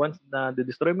 Once na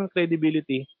destroy mo yung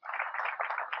credibility,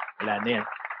 wala na yan.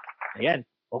 Ayan.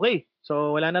 Okay.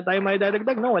 So wala na tayong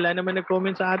maidadagdag, no? Wala naman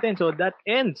nag-comment sa atin. So that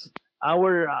ends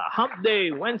our Hump Day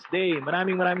Wednesday.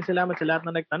 Maraming salamat sa lahat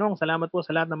na nagtanong. Salamat po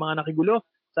sa lahat ng mga nakigulo.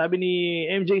 Sabi ni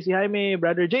MJ si Jaime,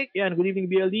 Brother Jake, yan, good evening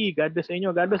BLD. God bless sa inyo.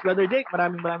 God bless Brother Jake.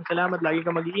 Maraming salamat. Lagi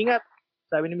kang mag-iingat.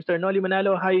 Sabi ni Mr. Nolly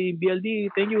Manalo, hi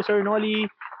BLD. Thank you Sir Nolly.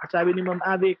 At sabi ni Ma'am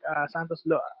Avic Santos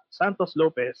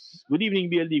Lopez. Good evening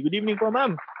BLD. Good evening po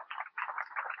ma'am.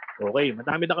 Okay,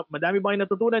 madami ba kayong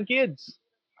natutunan, kids?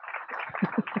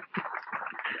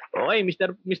 Okay,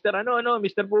 Mr.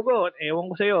 Pugo, ewan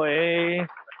ko sa'yo,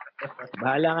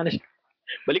 bahala ka na siya.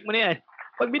 Balik mo na yan.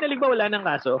 Pag binalik ba, wala nang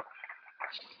kaso?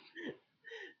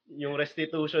 Yung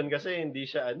restitution kasi, hindi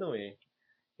siya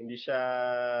hindi siya,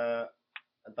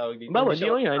 ang tawag dito,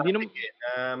 hindi naman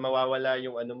na mawawala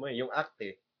yung yung act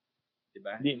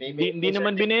diba? Hindi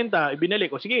naman binenta,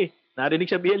 ibinalik. O sige, narinig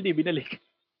sa BLD, binalik.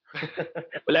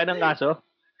 Wala nang kaso?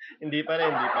 Hindi pa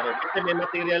rin. Kasi may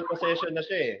material possession na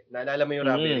siya Naalala mo yung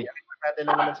robbery. Ang natin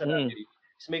lang naman sa robbery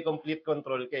is may complete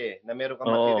control ka na meron kang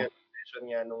material possession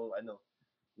nga nung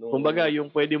kumbaga, yung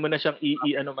pwede mo na siyang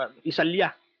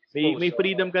isalya. May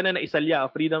freedom ka na isalya.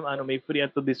 Freedom, may free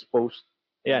to dispose.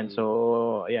 Ayan,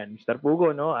 so, ayan, Mr.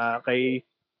 Pugo, no? Kay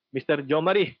Mr.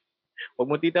 Jomari, huwag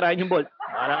mo titirahin yung bolt.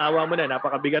 Parang awa mo na,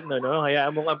 napakabigat no?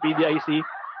 Hayaan mong ang PDIC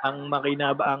ang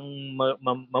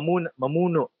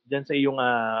mamuno diyan sa iyong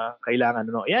kailangan,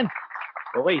 no? Ayan.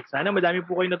 Okay, sana madami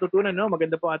po kayo natutunan, no?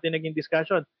 Maganda po ating naging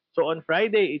discussion. So on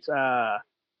Friday, it's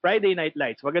Friday Night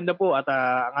Lights. Maganda po at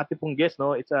ang ating pong guest,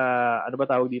 no? It's ano ba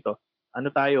tawag dito?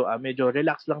 Medyo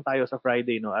relax lang tayo sa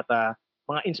Friday, no? At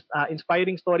mga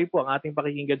inspiring story po ang ating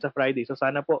pakikinggan sa Friday. So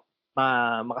sana po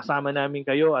makasama namin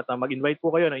kayo at mag-invite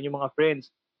po kayo ng inyong mga friends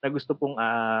na gusto pong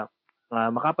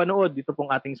makapanood dito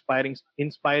pong ating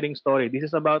inspiring story. This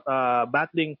is about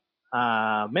battling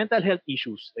mental health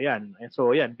issues. Ayan. And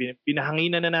so ayan,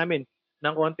 pinahanginan na namin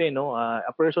ng konti, no?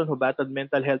 A person who battled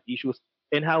mental health issues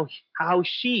and how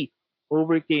she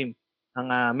overcame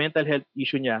ang mental health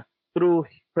issue niya through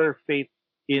her faith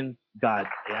in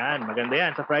God. Ayan, maganda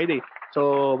yan sa Friday.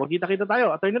 So, magkita-kita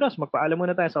tayo. Attorney Ross, magpaalam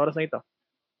muna tayo sa oras na ito.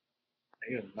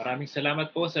 Ayun, maraming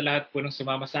salamat po sa lahat po ng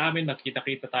sumama sa amin.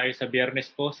 Magkita-kita tayo sa Biyernes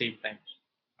po, same time.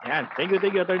 Ayan, thank you,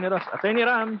 Attorney Ross. Attorney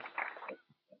Ram,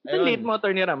 ang late mo,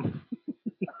 Attorney Ram.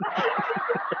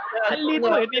 Ang late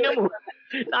mo, tinan mo.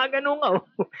 Nakaganong ka,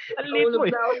 Ang late mo,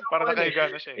 Para nakahiga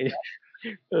na siya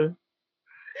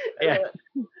Ayan.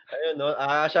 Ayun, no?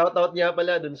 Shoutout niya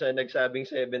pala dun sa nagsabing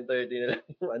 7:30 na lang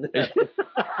yung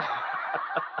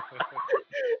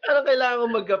Ano kailangan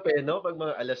kong magkape, no? Pag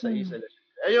mga alas 6,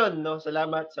 Ayun, no?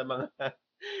 Salamat sa mga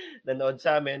nanood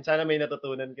sa amin. Sana may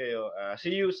natutunan kayo.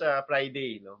 See you sa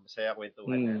Friday, no? Masaya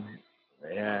kwentuhan natin.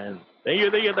 Ayan. Thank you,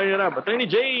 Attorney Ram. Attorney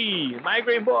J,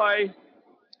 Migraine Boy.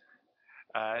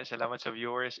 Salamat sa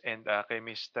viewers and kay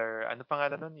Mr. Ano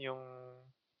pangalan nun? Yung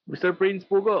Mr. Prince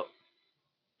Pugo.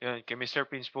 Yun, kay Mr.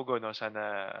 Prince Pugo, no?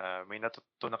 Sana may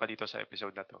natutunan ka dito sa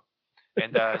episode na to.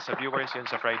 And sa viewers yun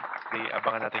sa Friday,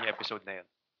 abangan natin yung episode na yun.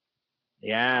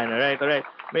 Yan, alright.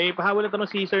 May pahabol na tanong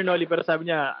si Sir Nolly pero sabi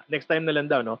niya, next time na lang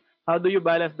daw, no? How do you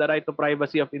balance the right to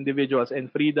privacy of individuals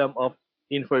and freedom of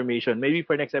information? Maybe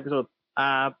for next episode.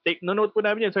 Note po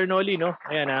namin yan, Sir Nolly, no?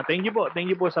 Ayan, thank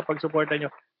you po sa pagsuporta nyo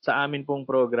sa amin pong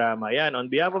programa. Ayan, on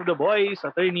behalf of the boys,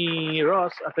 Attorney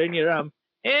Ross, Attorney Ram,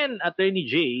 and Attorney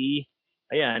J,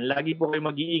 ayan, lagi po kayo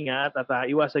mag-iingat at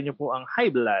iwasan nyo po ang high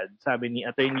blood, sabi ni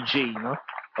Attorney J, no?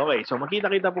 Okay, so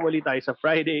magkita-kita po ulit tayo sa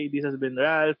Friday. This has been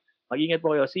Ralph. Mag-ingat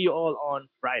po kayo. See you all on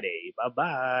Friday.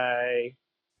 Bye-bye!